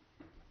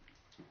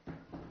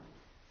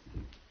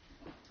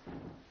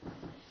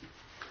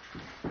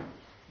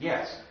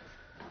 Yes?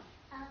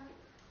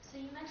 So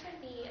you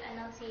mentioned the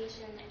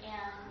Annunciation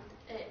and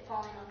it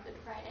falling on Good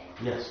Friday.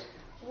 Yes.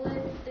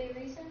 Would the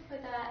reason for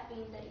that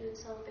being that you would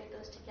celebrate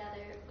those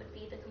together would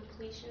be the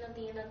completion of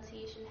the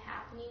Annunciation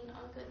happening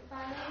on Good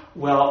Friday?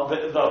 Well,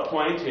 the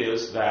point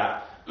is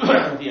that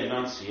the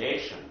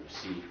Annunciation, you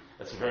see,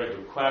 that's a very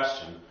good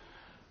question.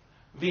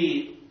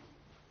 The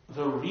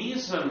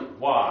reason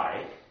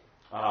why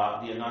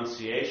the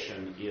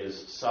Annunciation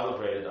is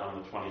celebrated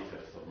on the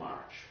 25th of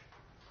March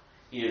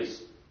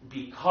is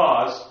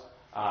because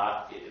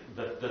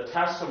the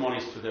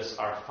testimonies to this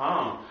are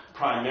found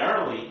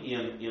primarily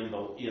in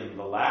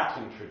the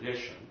Latin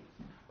tradition,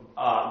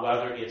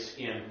 whether it's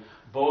in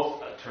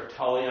both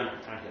Tertullian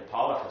and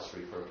Hippolytus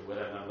refer to it,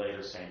 and then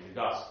later St.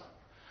 Augustine.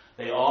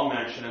 They all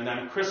mention, and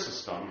then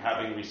Chrysostom,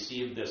 having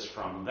received this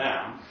from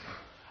them,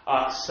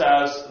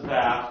 says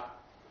that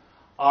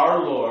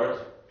our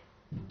Lord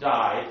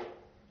died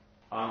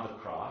on the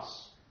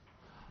cross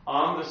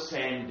on the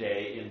same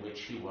day in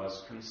which he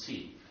was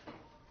conceived.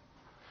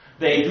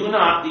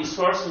 These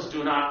sources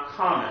do not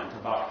comment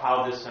about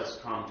how this has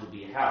come to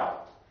be held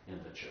in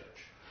the church.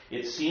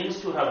 It seems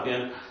to have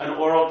been an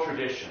oral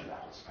tradition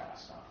that was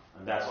passed on,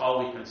 and that's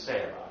all we can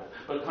say about it,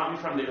 but coming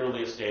from the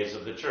earliest days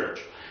of the church.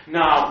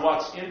 Now,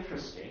 what's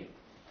interesting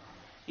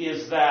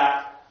is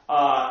that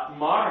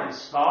modern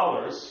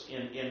scholars,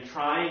 in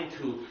trying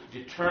to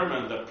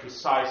determine the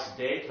precise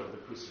date of the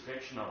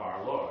crucifixion of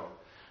our Lord,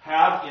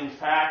 have in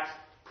fact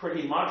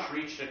pretty much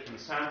reached a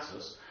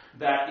consensus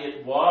that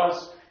it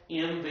was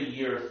in the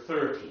year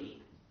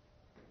 30,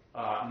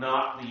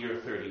 not the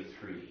year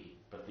 33,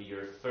 but the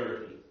year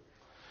 30,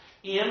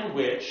 in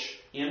which,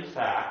 in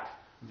fact,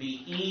 the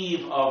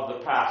eve of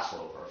the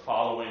Passover,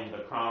 following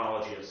the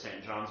chronology of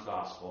St. John's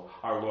Gospel,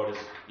 our Lord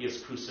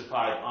is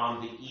crucified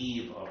on the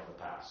eve of the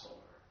Passover.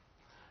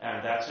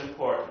 And that's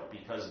important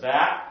because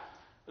that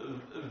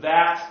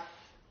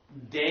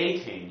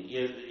dating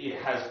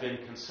it has been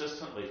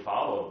consistently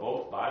followed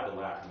both by the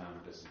Latin and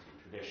the Byzantine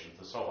traditions,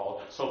 the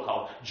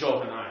so-called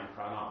Johannine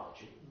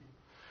chronology.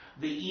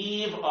 The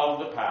eve of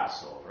the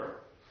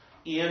Passover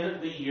in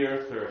the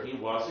year 30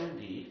 was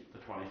indeed the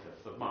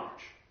 25th of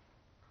March.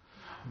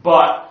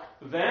 But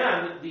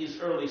then these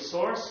early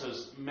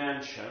sources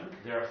mention,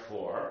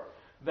 therefore,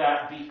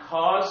 that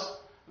because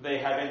they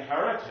had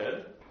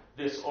inherited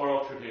this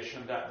oral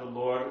tradition that the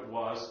Lord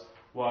was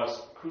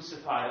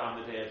crucified on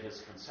the day of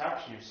his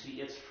conception, you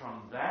see, it's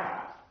from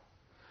that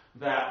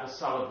the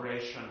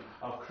celebration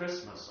of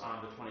Christmas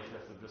on the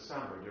 25th of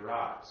December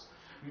derives.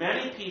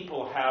 Many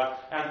people have,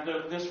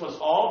 and this was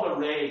all the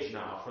rage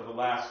now for the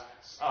last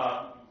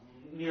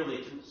nearly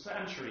 2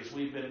 centuries,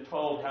 we've been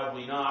told, have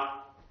we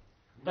not,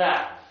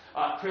 that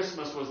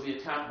Christmas was the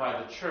attempt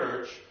by the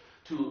church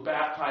to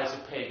baptize a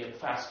pagan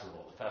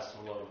festival, the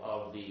festival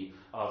of the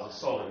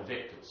Sol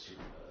Invictus,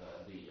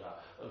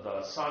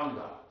 the sun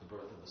god, the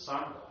birth of the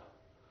sun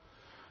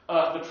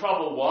god. The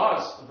trouble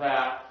was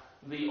that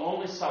the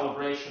only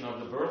celebration of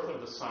the birth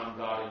of the sun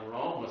god in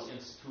Rome was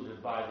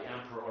instituted by the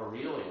Emperor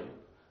Aurelian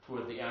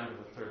toward the end of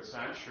the 3rd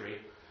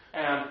century.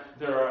 And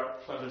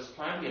there's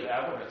plenty of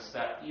evidence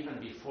that even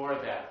before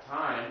that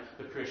time,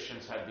 the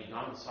Christians had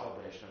begun the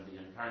celebration of the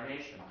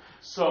Incarnation.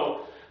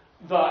 So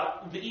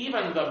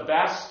even the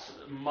best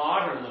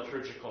modern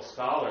liturgical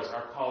scholars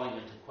are calling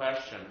into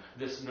question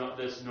this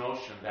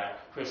notion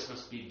that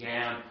Christmas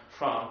began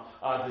from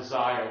a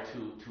desire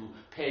to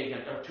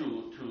pagan or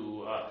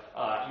to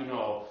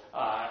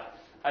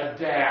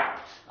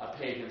adapt a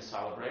pagan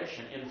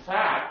celebration. In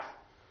fact,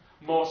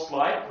 most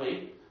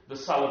likely, the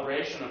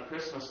celebration of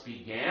Christmas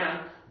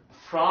began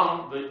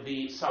from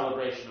the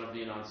celebration of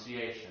the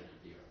Annunciation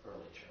in the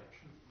early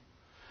church.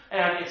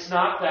 And it's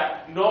not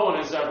that no one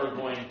is ever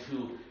going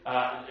to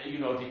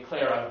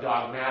declare a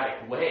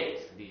dogmatic weight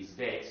these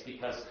days,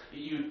 because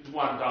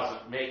one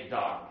doesn't make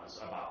dogmas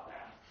about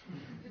that.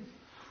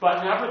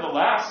 But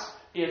nevertheless,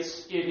 it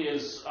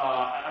is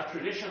a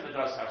tradition that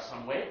does have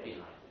some weight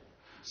behind it.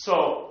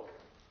 So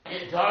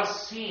it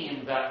does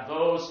seem that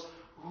those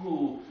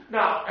who,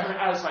 now,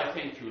 as I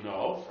think you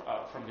know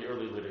from the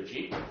early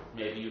liturgy,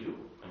 maybe you do,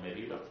 and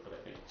maybe you don't, but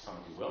I think some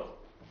of you will,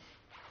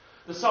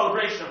 the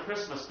celebration of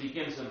Christmas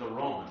begins in the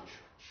Roman Church.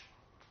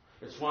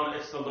 It's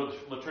the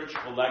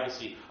liturgical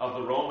legacy of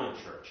the Roman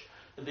Church.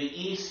 The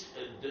East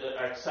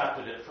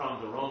accepted it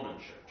from the Roman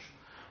Church.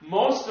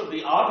 Most of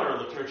the other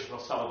liturgical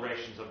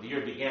celebrations of the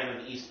year began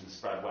in the east and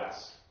spread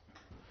west.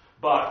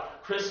 But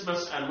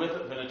Christmas, and with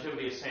it the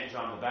Nativity of St.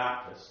 John the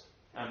Baptist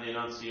and the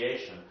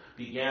Annunciation,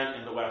 began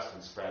in the west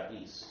and spread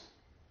east.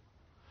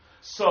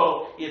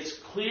 So it's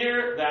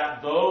clear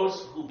that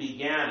those who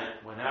began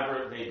it,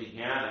 whenever they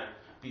began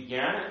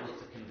it with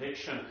the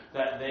conviction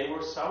that they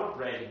were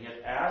celebrating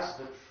it as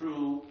the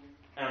true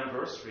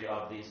anniversary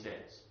of these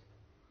days.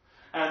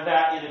 And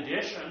that in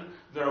addition,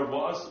 there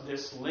was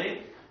this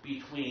link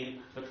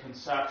between the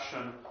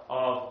conception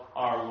of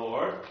our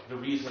Lord, the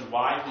reason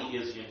why he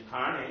is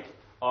incarnate,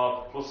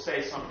 we'll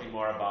say something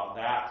more about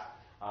that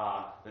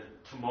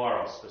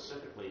tomorrow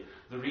specifically.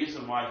 The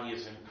reason why he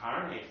is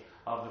incarnate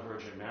of the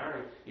Virgin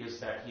Mary is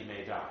that he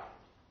may die.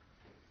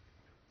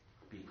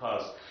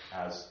 Because,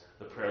 as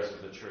the prayers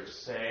of the Church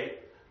say,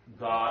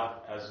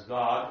 God, as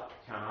God,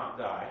 cannot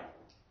die.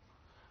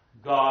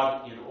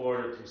 God, in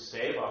order to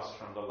save us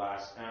from the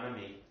last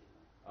enemy,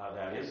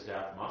 that is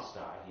death, must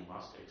die. He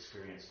must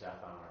experience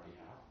death on our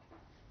behalf.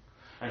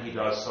 And he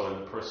does so in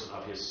the person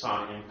of his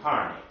Son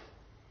incarnate.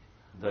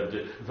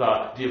 The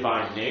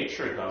divine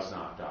nature does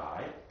not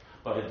die,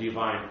 but a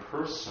divine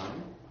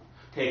person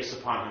takes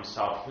upon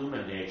himself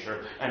human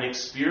nature and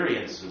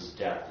experiences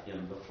death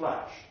in the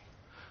flesh.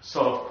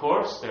 So, of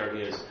course, there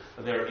is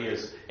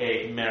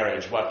a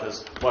marriage. What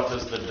does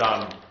the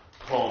Donne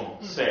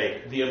poem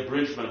say? The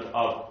abridgment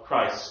of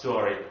Christ's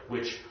story,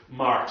 which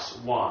marks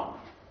one.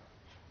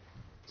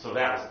 So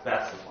that's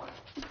the point.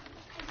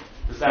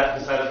 Does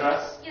that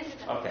address? Yes, it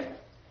does. Okay.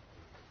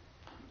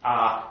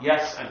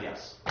 Yes and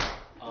yes.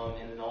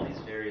 And in all these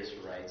various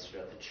rites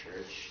throughout the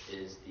church,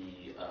 is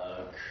the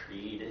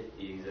creed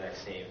the exact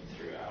same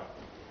throughout?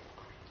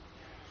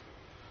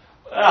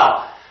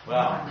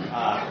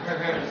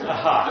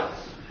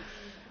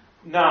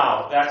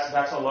 Now,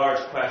 that's a large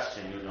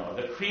question, you know.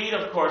 The creed,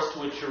 of course, to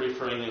which you're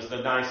referring is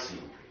the Nicene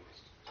Creed.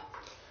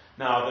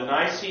 Now, the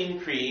Nicene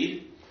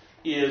Creed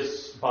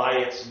is, by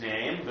its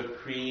name, the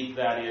creed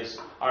that is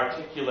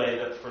articulated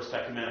at the First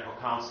Ecumenical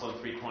Council in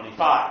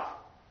 325.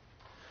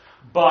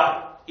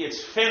 But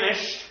it's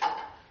finished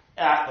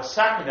at the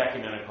Second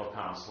Ecumenical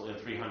Council in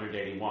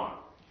 381.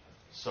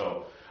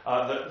 So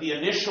the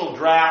initial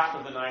draft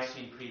of the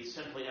Nicene Creed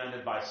simply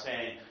ended by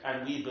saying,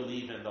 and we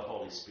believe in the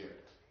Holy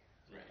Spirit.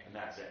 Right. And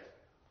that's it.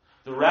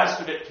 The rest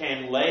of it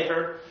came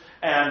later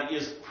and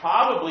is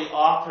probably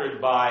authored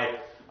by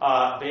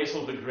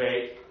Basil the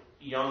Great's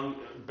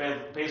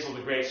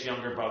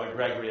younger brother,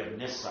 Gregory of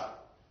Nyssa.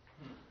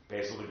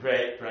 Basil the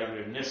Great,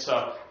 Gregory of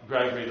Nyssa,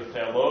 Gregory the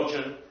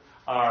Theologian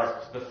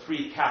are the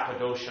three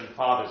Cappadocian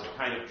fathers, a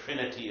kind of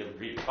trinity of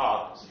Greek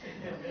fathers.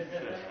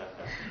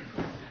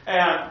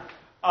 And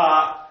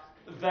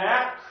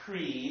that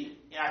creed,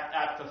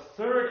 at the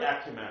Third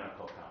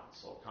Ecumenical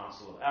Council,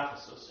 Council of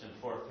Ephesus in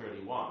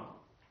 431,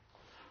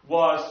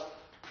 was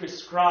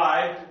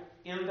prescribed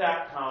in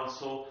that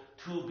council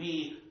to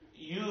be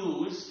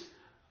used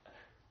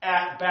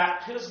at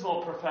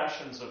baptismal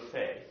professions of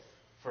faith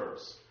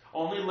first.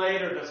 Only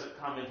later does it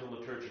come into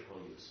liturgical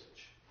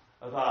usage.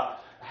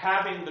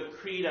 Having the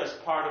creed as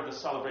part of the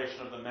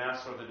celebration of the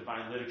Mass or the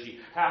Divine Liturgy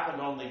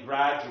happened only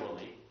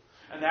gradually.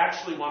 And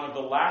actually one of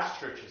the last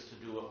churches to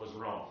do it was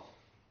Rome.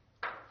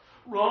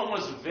 Rome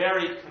was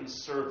very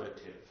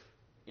conservative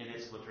in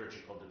its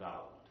liturgical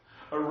development.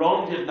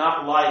 Rome did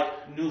not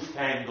like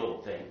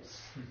newfangled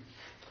things.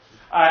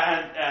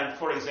 And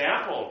for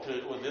example,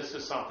 this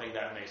is something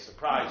that may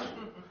surprise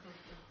you.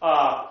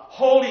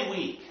 Holy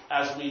Week,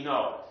 as we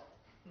know it.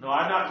 No,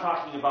 I'm not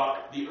talking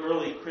about the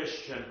early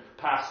Christian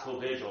Paschal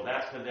Vigil.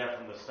 That's been there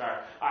from the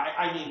start.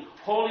 I mean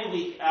Holy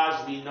Week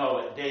as we know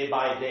it, day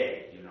by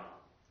day, you know.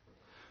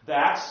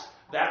 That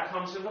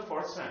comes in the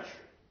 4th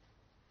century.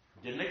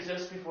 Didn't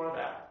exist before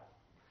that.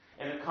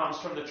 And it comes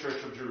from the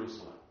Church of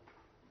Jerusalem.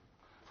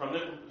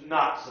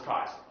 Not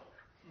surprisingly.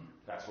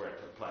 That's where it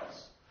took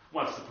place.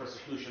 Once the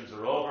persecutions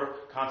are over,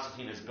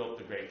 Constantine has built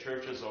the great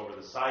churches over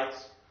the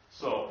sites.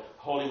 So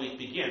Holy Week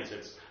begins.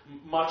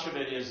 Much of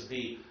it is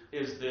the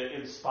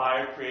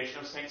inspired creation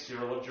of St.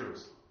 Cyril of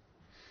Jerusalem.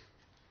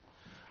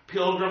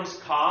 Pilgrims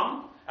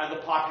come, and the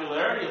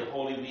popularity of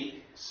Holy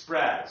Week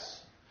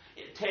spreads.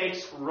 It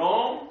takes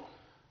Rome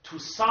to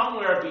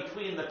somewhere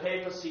between the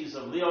papacies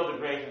of Leo the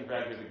Great and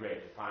Gregory the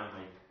Great to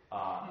finally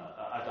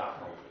adopt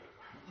Holy Week.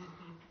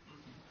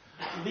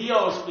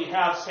 We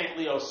have St.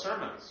 Leo's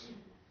sermons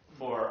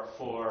for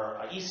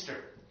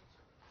Easter.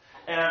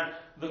 And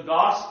the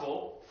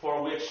gospel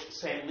for which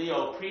St.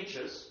 Leo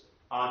preaches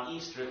on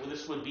Easter,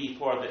 this would be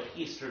for the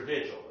Easter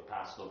Vigil, the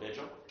Paschal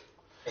Vigil,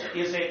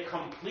 is a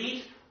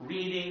complete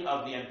reading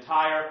of the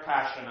entire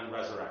Passion and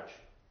Resurrection.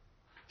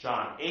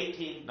 John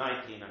 18,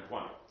 19, and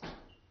 20.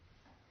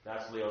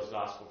 That's Leo's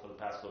gospel for the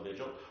Paschal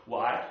Vigil.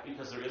 Why?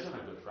 Because there isn't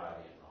a Good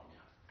Friday in Rome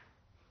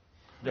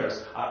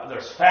yet.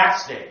 There's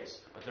fast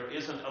days, but there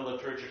isn't a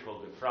liturgical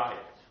Good Friday.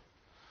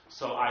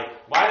 So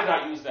why did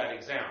I use that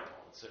example?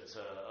 It's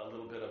a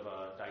little bit of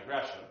a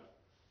digression.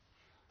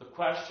 The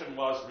question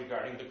was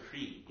regarding the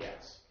creed,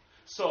 yes.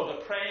 So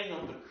the praying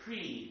of the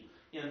creed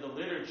in the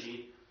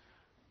liturgy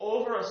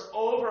over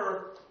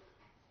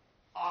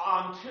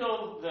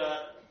until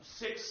the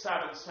 6th,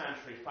 7th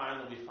century,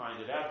 finally we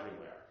find it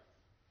everywhere.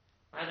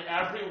 And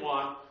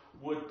everyone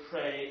would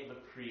pray the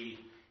creed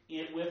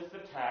with the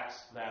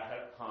text that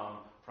had come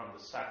from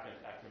the Second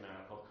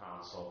Ecumenical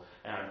Council,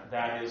 and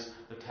that is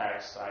the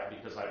text,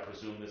 because I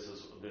presume this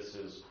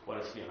is what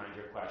is behind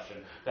your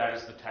question, that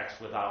is the text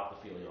without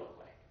the filioque.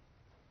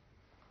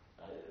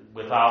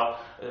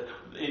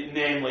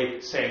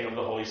 Namely, saying of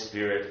the Holy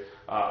Spirit,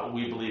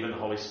 we believe in the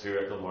Holy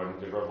Spirit, the Lord and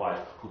giver of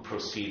life, who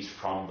proceeds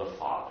from the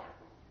Father,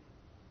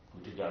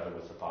 who together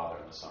with the Father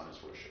and the Son is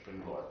worshipped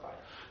and glorified.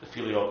 The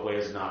filioque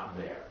is not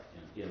there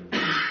in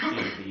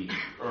the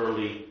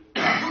early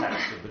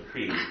text of the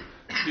Creed.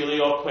 The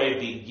filioque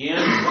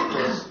begins, the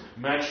first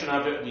mention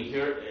of it we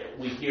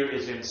hear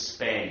is in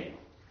Spain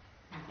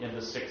in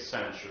the 6th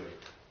century.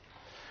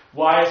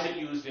 Why is it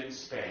used in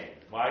Spain?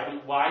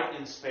 Why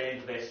in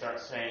Spain do they start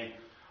saying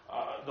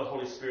the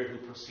Holy Spirit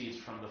who proceeds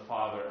from the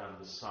Father and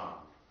the Son?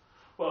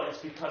 Well, it's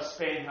because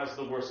Spain has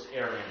the worst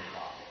Arian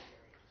problem.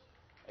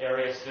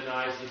 Arius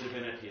denies the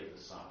divinity of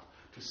the Son.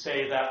 To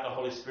say that the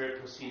Holy Spirit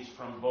proceeds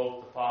from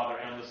both the Father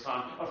and the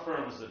Son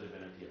affirms the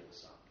divinity of the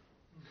Son.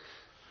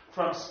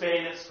 From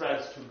Spain it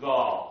spreads to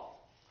Gaul.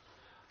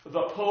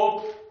 The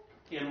Pope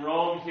in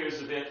Rome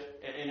hears of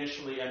it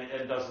initially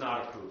and does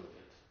not approve of it,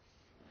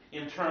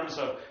 in terms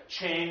of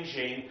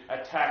changing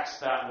a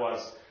text that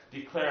was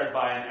declared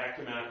by an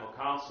ecumenical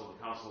council,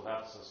 the Council of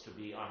Ephesus, to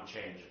be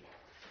unchanging.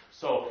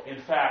 So,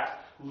 in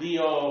fact,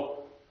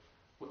 Leo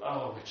the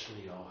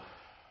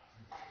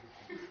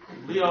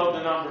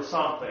number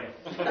something.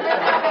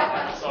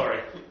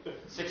 Sorry,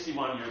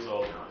 61 years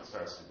old now, it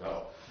starts to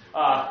go.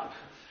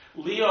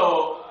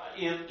 Leo,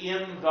 in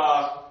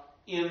the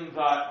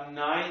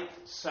 9th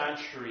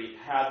century,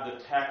 had the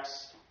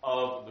text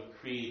of the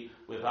Creed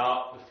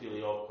without the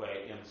filioque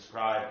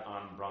inscribed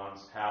on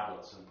bronze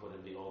tablets and put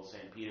in the old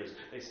St. Peter's.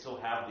 They still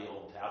have the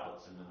old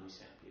tablets in the new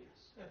St.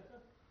 Peter's.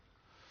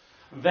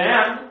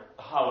 Then,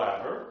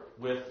 however,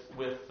 with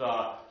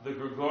the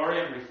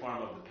Gregorian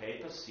reform of the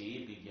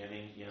papacy,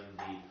 beginning in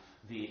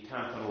the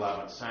 10th and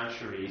 11th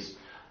centuries,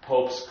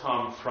 popes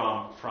come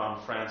from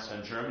France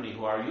and Germany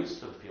who are used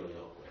to the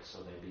filioque,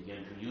 so they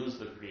begin to use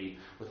the Creed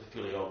with the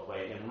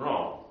filioque in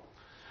Rome.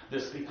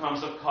 This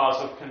becomes a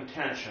cause of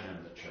contention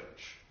in the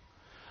church.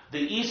 The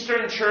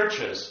Eastern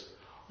churches,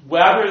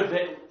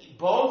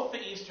 both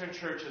the Eastern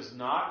churches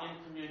not in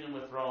communion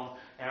with Rome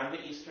and the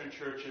Eastern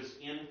churches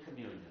in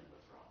communion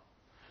with Rome,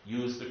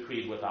 use the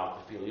Creed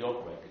without the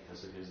filioque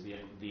because it is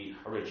the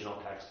original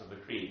text of the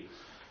Creed.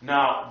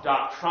 Now,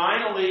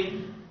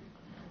 doctrinally,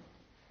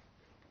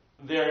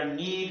 there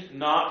need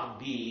not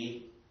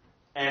be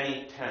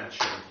any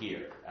tension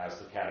here, as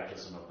the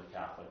Catechism of the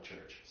Catholic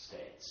Church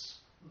states.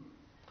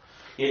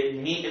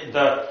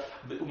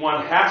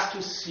 One has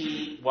to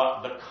see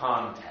what the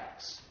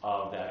context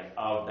of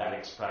that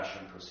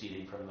expression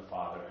proceeding from the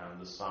Father and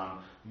the Son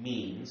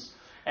means.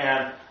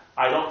 And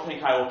I don't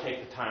think I will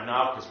take the time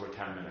now because we're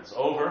 10 minutes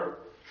over,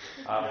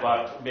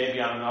 but maybe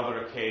on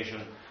another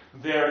occasion.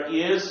 There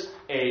is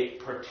a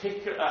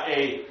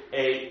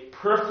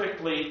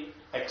perfectly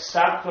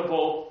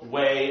acceptable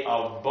way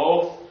of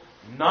both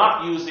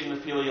not using the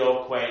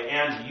filioque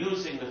and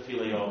using the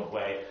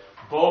filioque,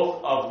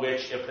 both of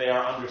which, if they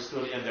are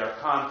understood in their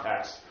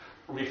context,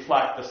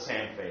 reflect the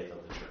same faith of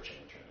the Church in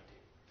the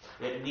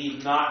Trinity. It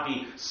need not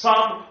be.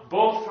 Some,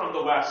 both from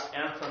the West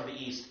and from the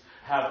East,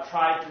 have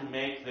tried to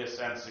make this,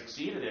 and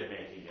succeeded in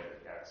making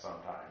it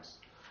sometimes,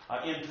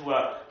 into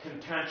a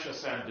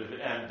contentious and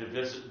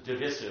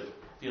divisive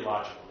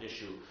theological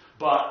issue.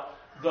 But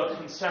the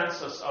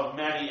consensus of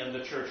many in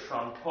the Church,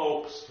 from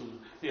popes to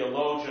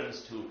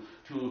theologians to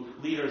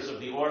leaders of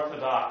the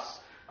Orthodox,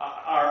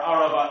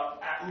 are of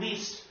at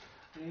least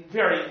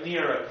very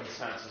near a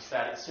consensus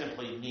that it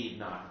simply need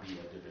not be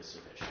a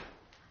divisive issue.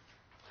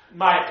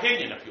 My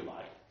opinion, if you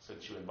like,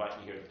 since you invite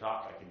me here to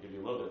talk, I can give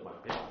you a little bit of my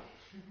opinion.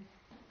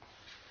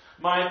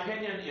 My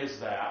opinion is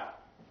that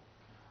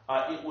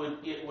it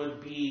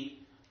would be,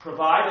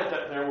 provided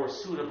that there were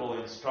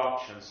suitable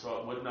instructions so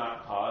it would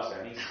not cause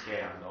any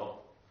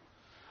scandal,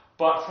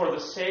 but for the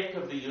sake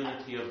of the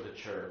unity of the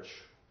Church,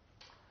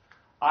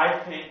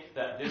 I think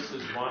that this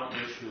is one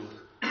issue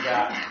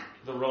that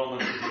the Roman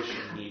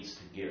tradition needs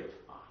to give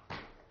on.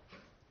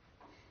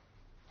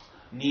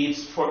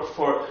 Needs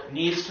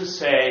to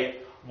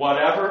say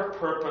whatever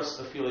purpose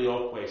the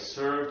filioque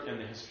served in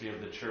the history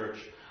of the Church,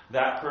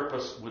 that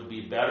purpose would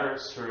be better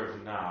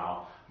served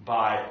now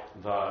by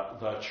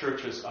the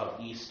churches of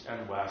East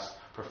and West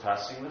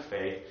professing the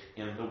faith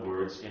in the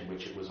words in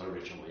which it was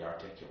originally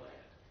articulated.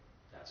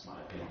 That's my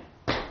opinion.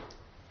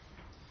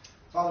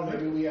 Father,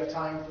 maybe we have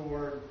time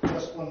for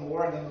just one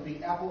more, and then there'll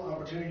be ample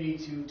opportunity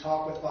to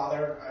talk with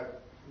Father. I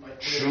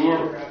might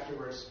Sure.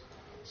 Afterwards.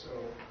 So.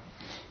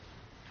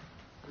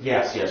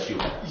 Yes, you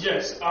have.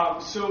 Yes.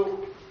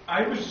 So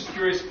I was just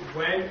curious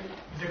when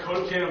the Code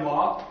of Canon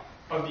Law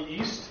of the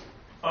East,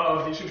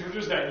 of the Eastern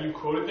churches that you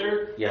quoted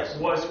there, yes,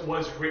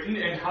 was written,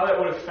 and how that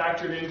would have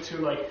factored into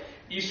like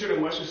Eastern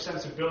and Western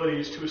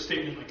sensibilities to a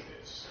statement like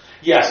this.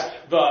 Yes.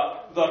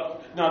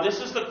 Now this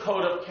is the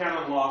Code of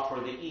Canon Law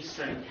for the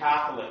Eastern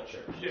Catholic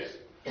Church. Yes.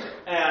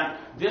 And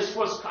this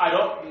was,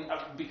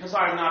 because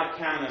I'm not a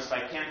canonist,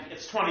 I can't,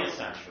 it's 20th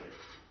century.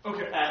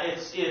 Okay.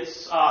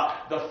 It's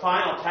the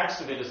final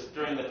text of it is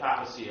during the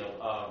papacy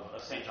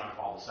of St. John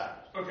Paul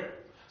II. Okay.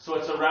 So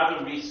it's a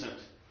rather recent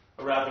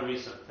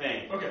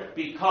thing. Okay.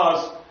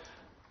 Because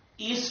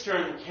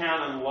Eastern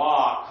canon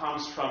law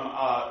comes from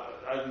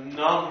a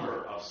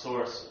number of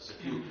sources.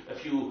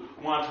 If you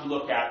want to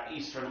look at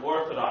Eastern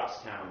Orthodox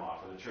canon law,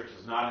 for the Church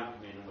is not in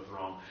communion with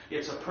Rome,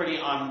 it's a pretty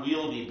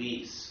unwieldy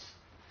beast.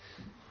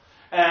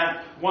 And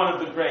one of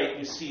the great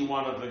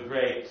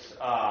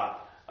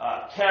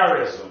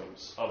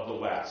charisms of the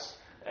West,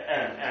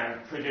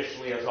 and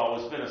traditionally has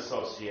always been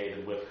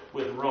associated with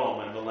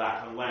Rome and the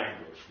Latin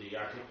language, the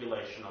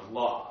articulation of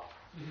law.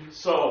 Mm-hmm.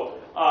 So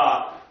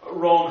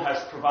Rome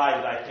has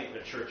provided, I think,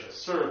 the Church a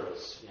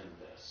service in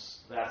this.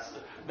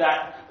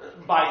 That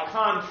by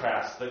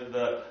contrast,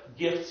 the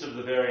gifts of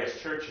the various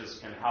churches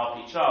can help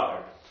each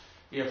other.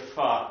 If,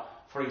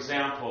 for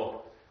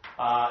example,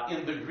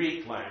 in the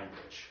Greek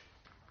language,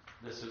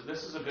 this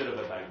is a bit of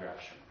a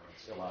digression.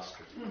 It's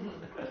illustrative.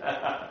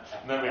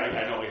 Mm-hmm. Then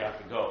I know we have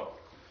to go.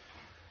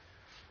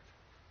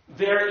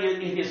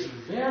 It is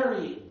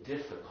very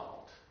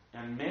difficult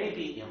and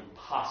maybe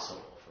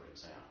impossible, for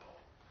example.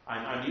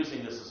 I'm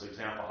using this as an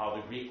example how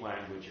the Greek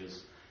language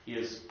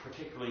is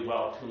particularly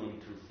well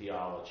tuned to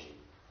theology.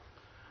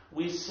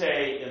 We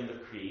say in the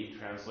Creed,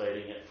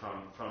 translating it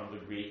from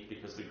the Greek,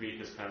 because the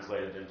Greek is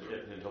translated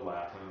into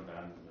Latin and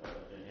then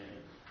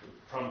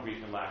from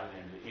Greek and Latin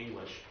into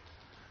English,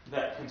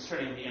 that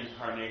concerning the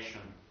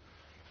incarnation,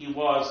 he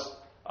was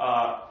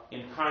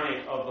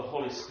incarnate of the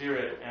Holy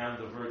Spirit and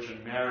the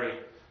Virgin Mary,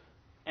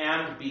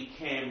 and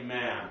became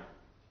man,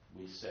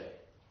 we say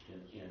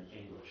in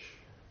English.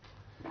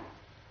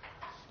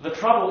 The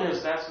trouble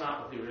is that's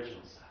not what the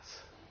original says.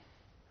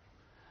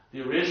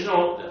 The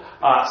original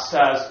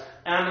says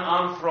an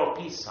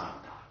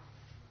anthropisanta.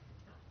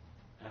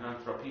 An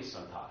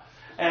anthropisanta.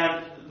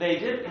 And they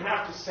didn't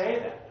have to say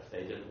that if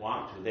they didn't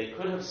want to. They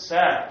could have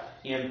said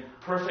in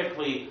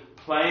perfectly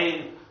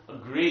plain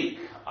Greek,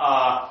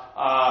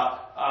 ginete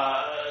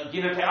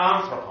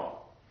anthropo.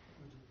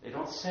 They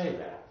don't say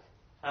that.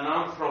 An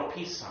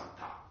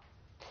anthropisanta.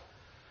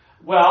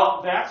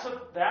 Well, that's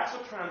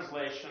a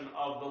translation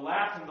of the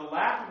Latin. The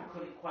Latin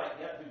couldn't quite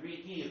get the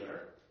Greek either.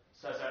 It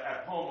says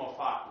at homo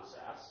factus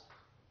est.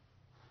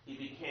 He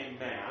became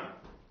man.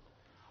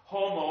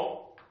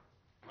 Homo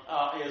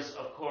is,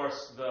 of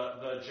course,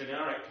 the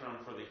generic term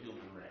for the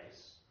human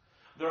race.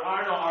 There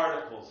are no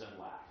articles in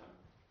Latin.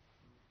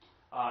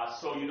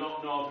 So you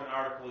don't know if an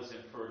article is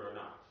inferred or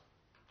not.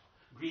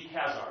 Greek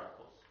has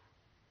articles.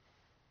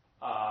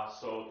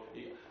 So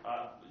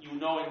you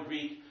know in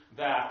Greek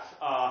that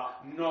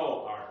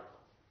no article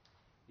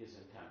is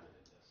intended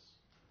in this.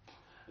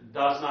 It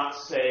does not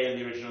say in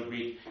the original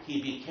Greek,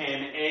 he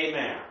became a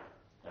man.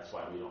 That's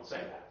why we don't say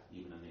that,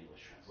 even in the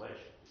English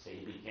translation. We say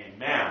he became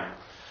man.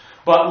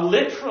 But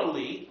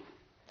literally,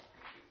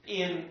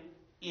 in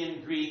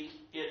Greek,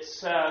 it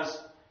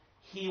says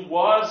he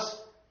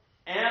was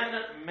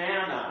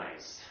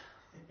enmanized.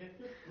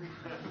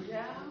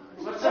 Yeah,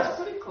 that's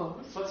pretty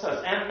close. So it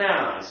says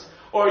enmanized.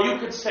 Or you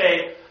could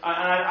say,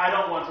 and I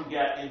don't want to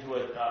get into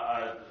an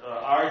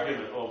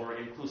argument over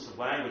inclusive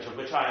language, of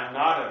which I am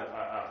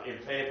not in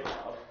favor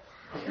of.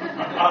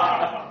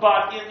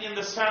 But in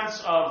the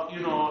sense of,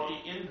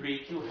 in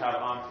Greek you have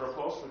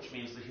anthropos, which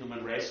means the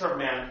human race, or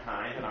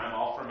mankind, and I'm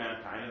all for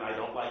mankind, and I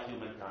don't like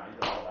humankind,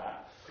 and all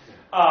that.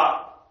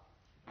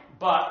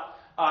 But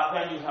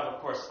then you have,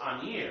 of course,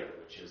 anir,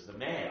 which is the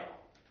male.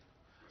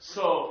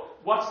 So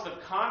what's the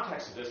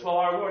context of this? Well,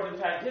 our Lord, in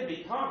fact, did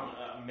become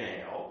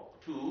male,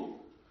 too.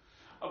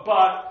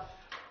 But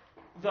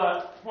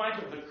the point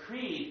of the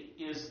Creed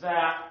is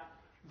that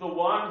the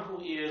one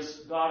who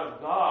is God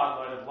of God,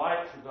 light of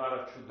light, true God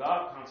of true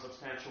God,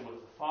 consubstantial with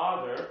the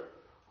Father,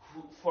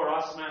 who, for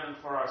us men and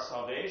for our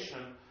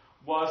salvation,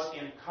 was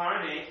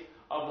incarnate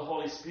of the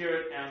Holy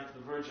Spirit and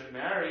the Virgin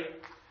Mary,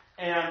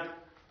 and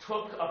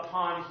took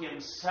upon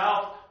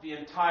himself the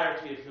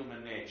entirety of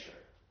human nature.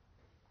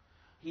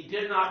 He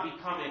did not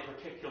become a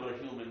particular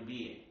human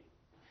being.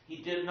 He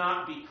did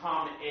not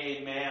become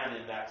a man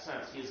in that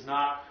sense. He is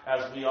not,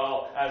 as we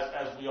all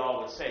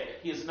would say,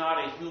 he is not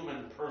a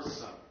human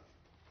person.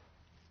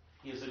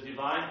 He is a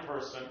divine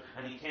person,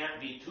 and he can't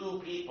be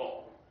two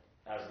people,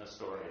 as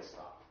Nestorius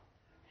thought.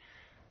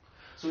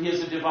 So he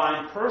is a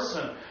divine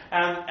person,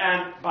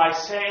 and by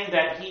saying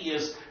that he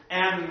is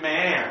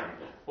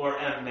enmanned or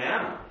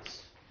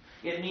enmanized,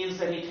 it means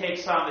that he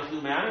takes on the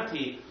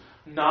humanity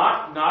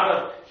not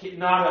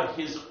of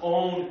his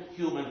own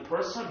human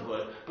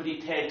personhood, but he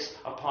takes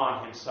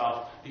upon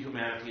himself the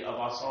humanity of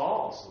us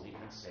all, so he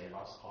can save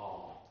us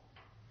all.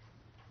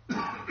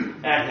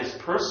 And his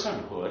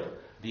personhood,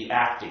 the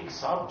acting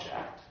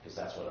subject, because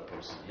that's what a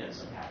person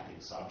is, an acting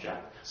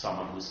subject,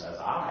 someone who says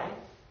I,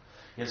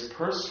 his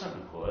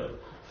personhood,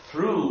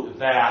 through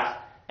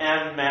that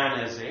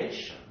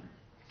enmanization,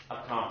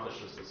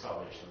 accomplishes the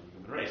salvation of the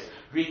human race.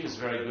 Greek is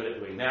very good at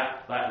doing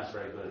that. Latin is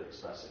very good at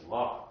expressing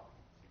law.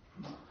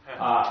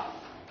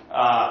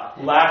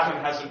 Latin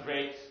has a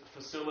great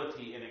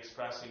facility in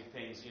expressing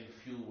things in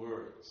few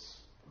words.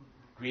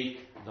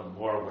 Greek, the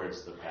more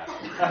words, the better.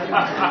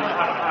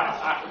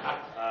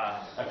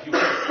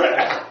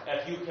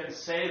 If you can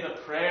say the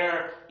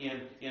prayer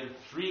in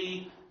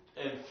three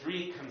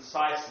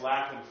concise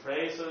Latin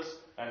phrases,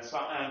 and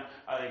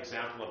an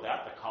example of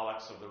that, the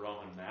collects of the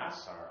Roman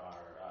Mass are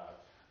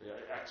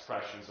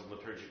expressions of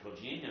liturgical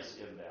genius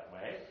in that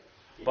way.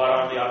 But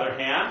on the other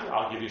hand,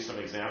 I'll give you some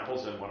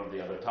examples in one of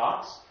the other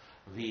talks.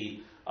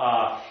 The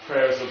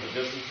prayers of the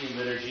Byzantine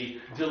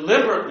liturgy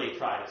deliberately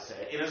try to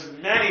say in as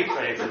many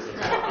phrases as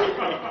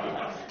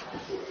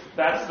possible.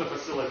 That's the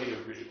facility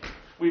of Greek.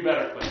 We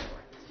better play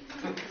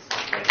for it.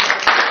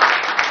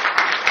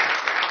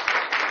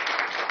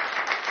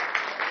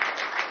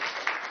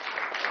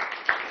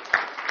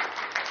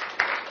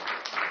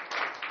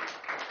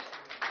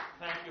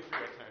 Thank you for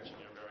your attention.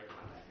 You're very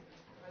kind.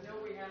 I know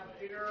we have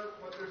dinner,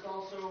 but there's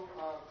also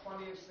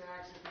plenty of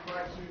snacks if you'd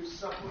like to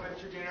supplement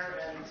your dinner.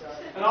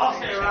 And I'll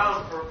stay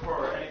around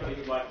for anybody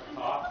who'd like to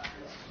talk.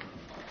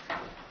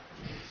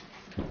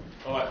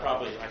 Oh,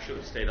 I should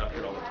have stayed up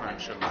here all the time,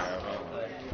 shouldn't I?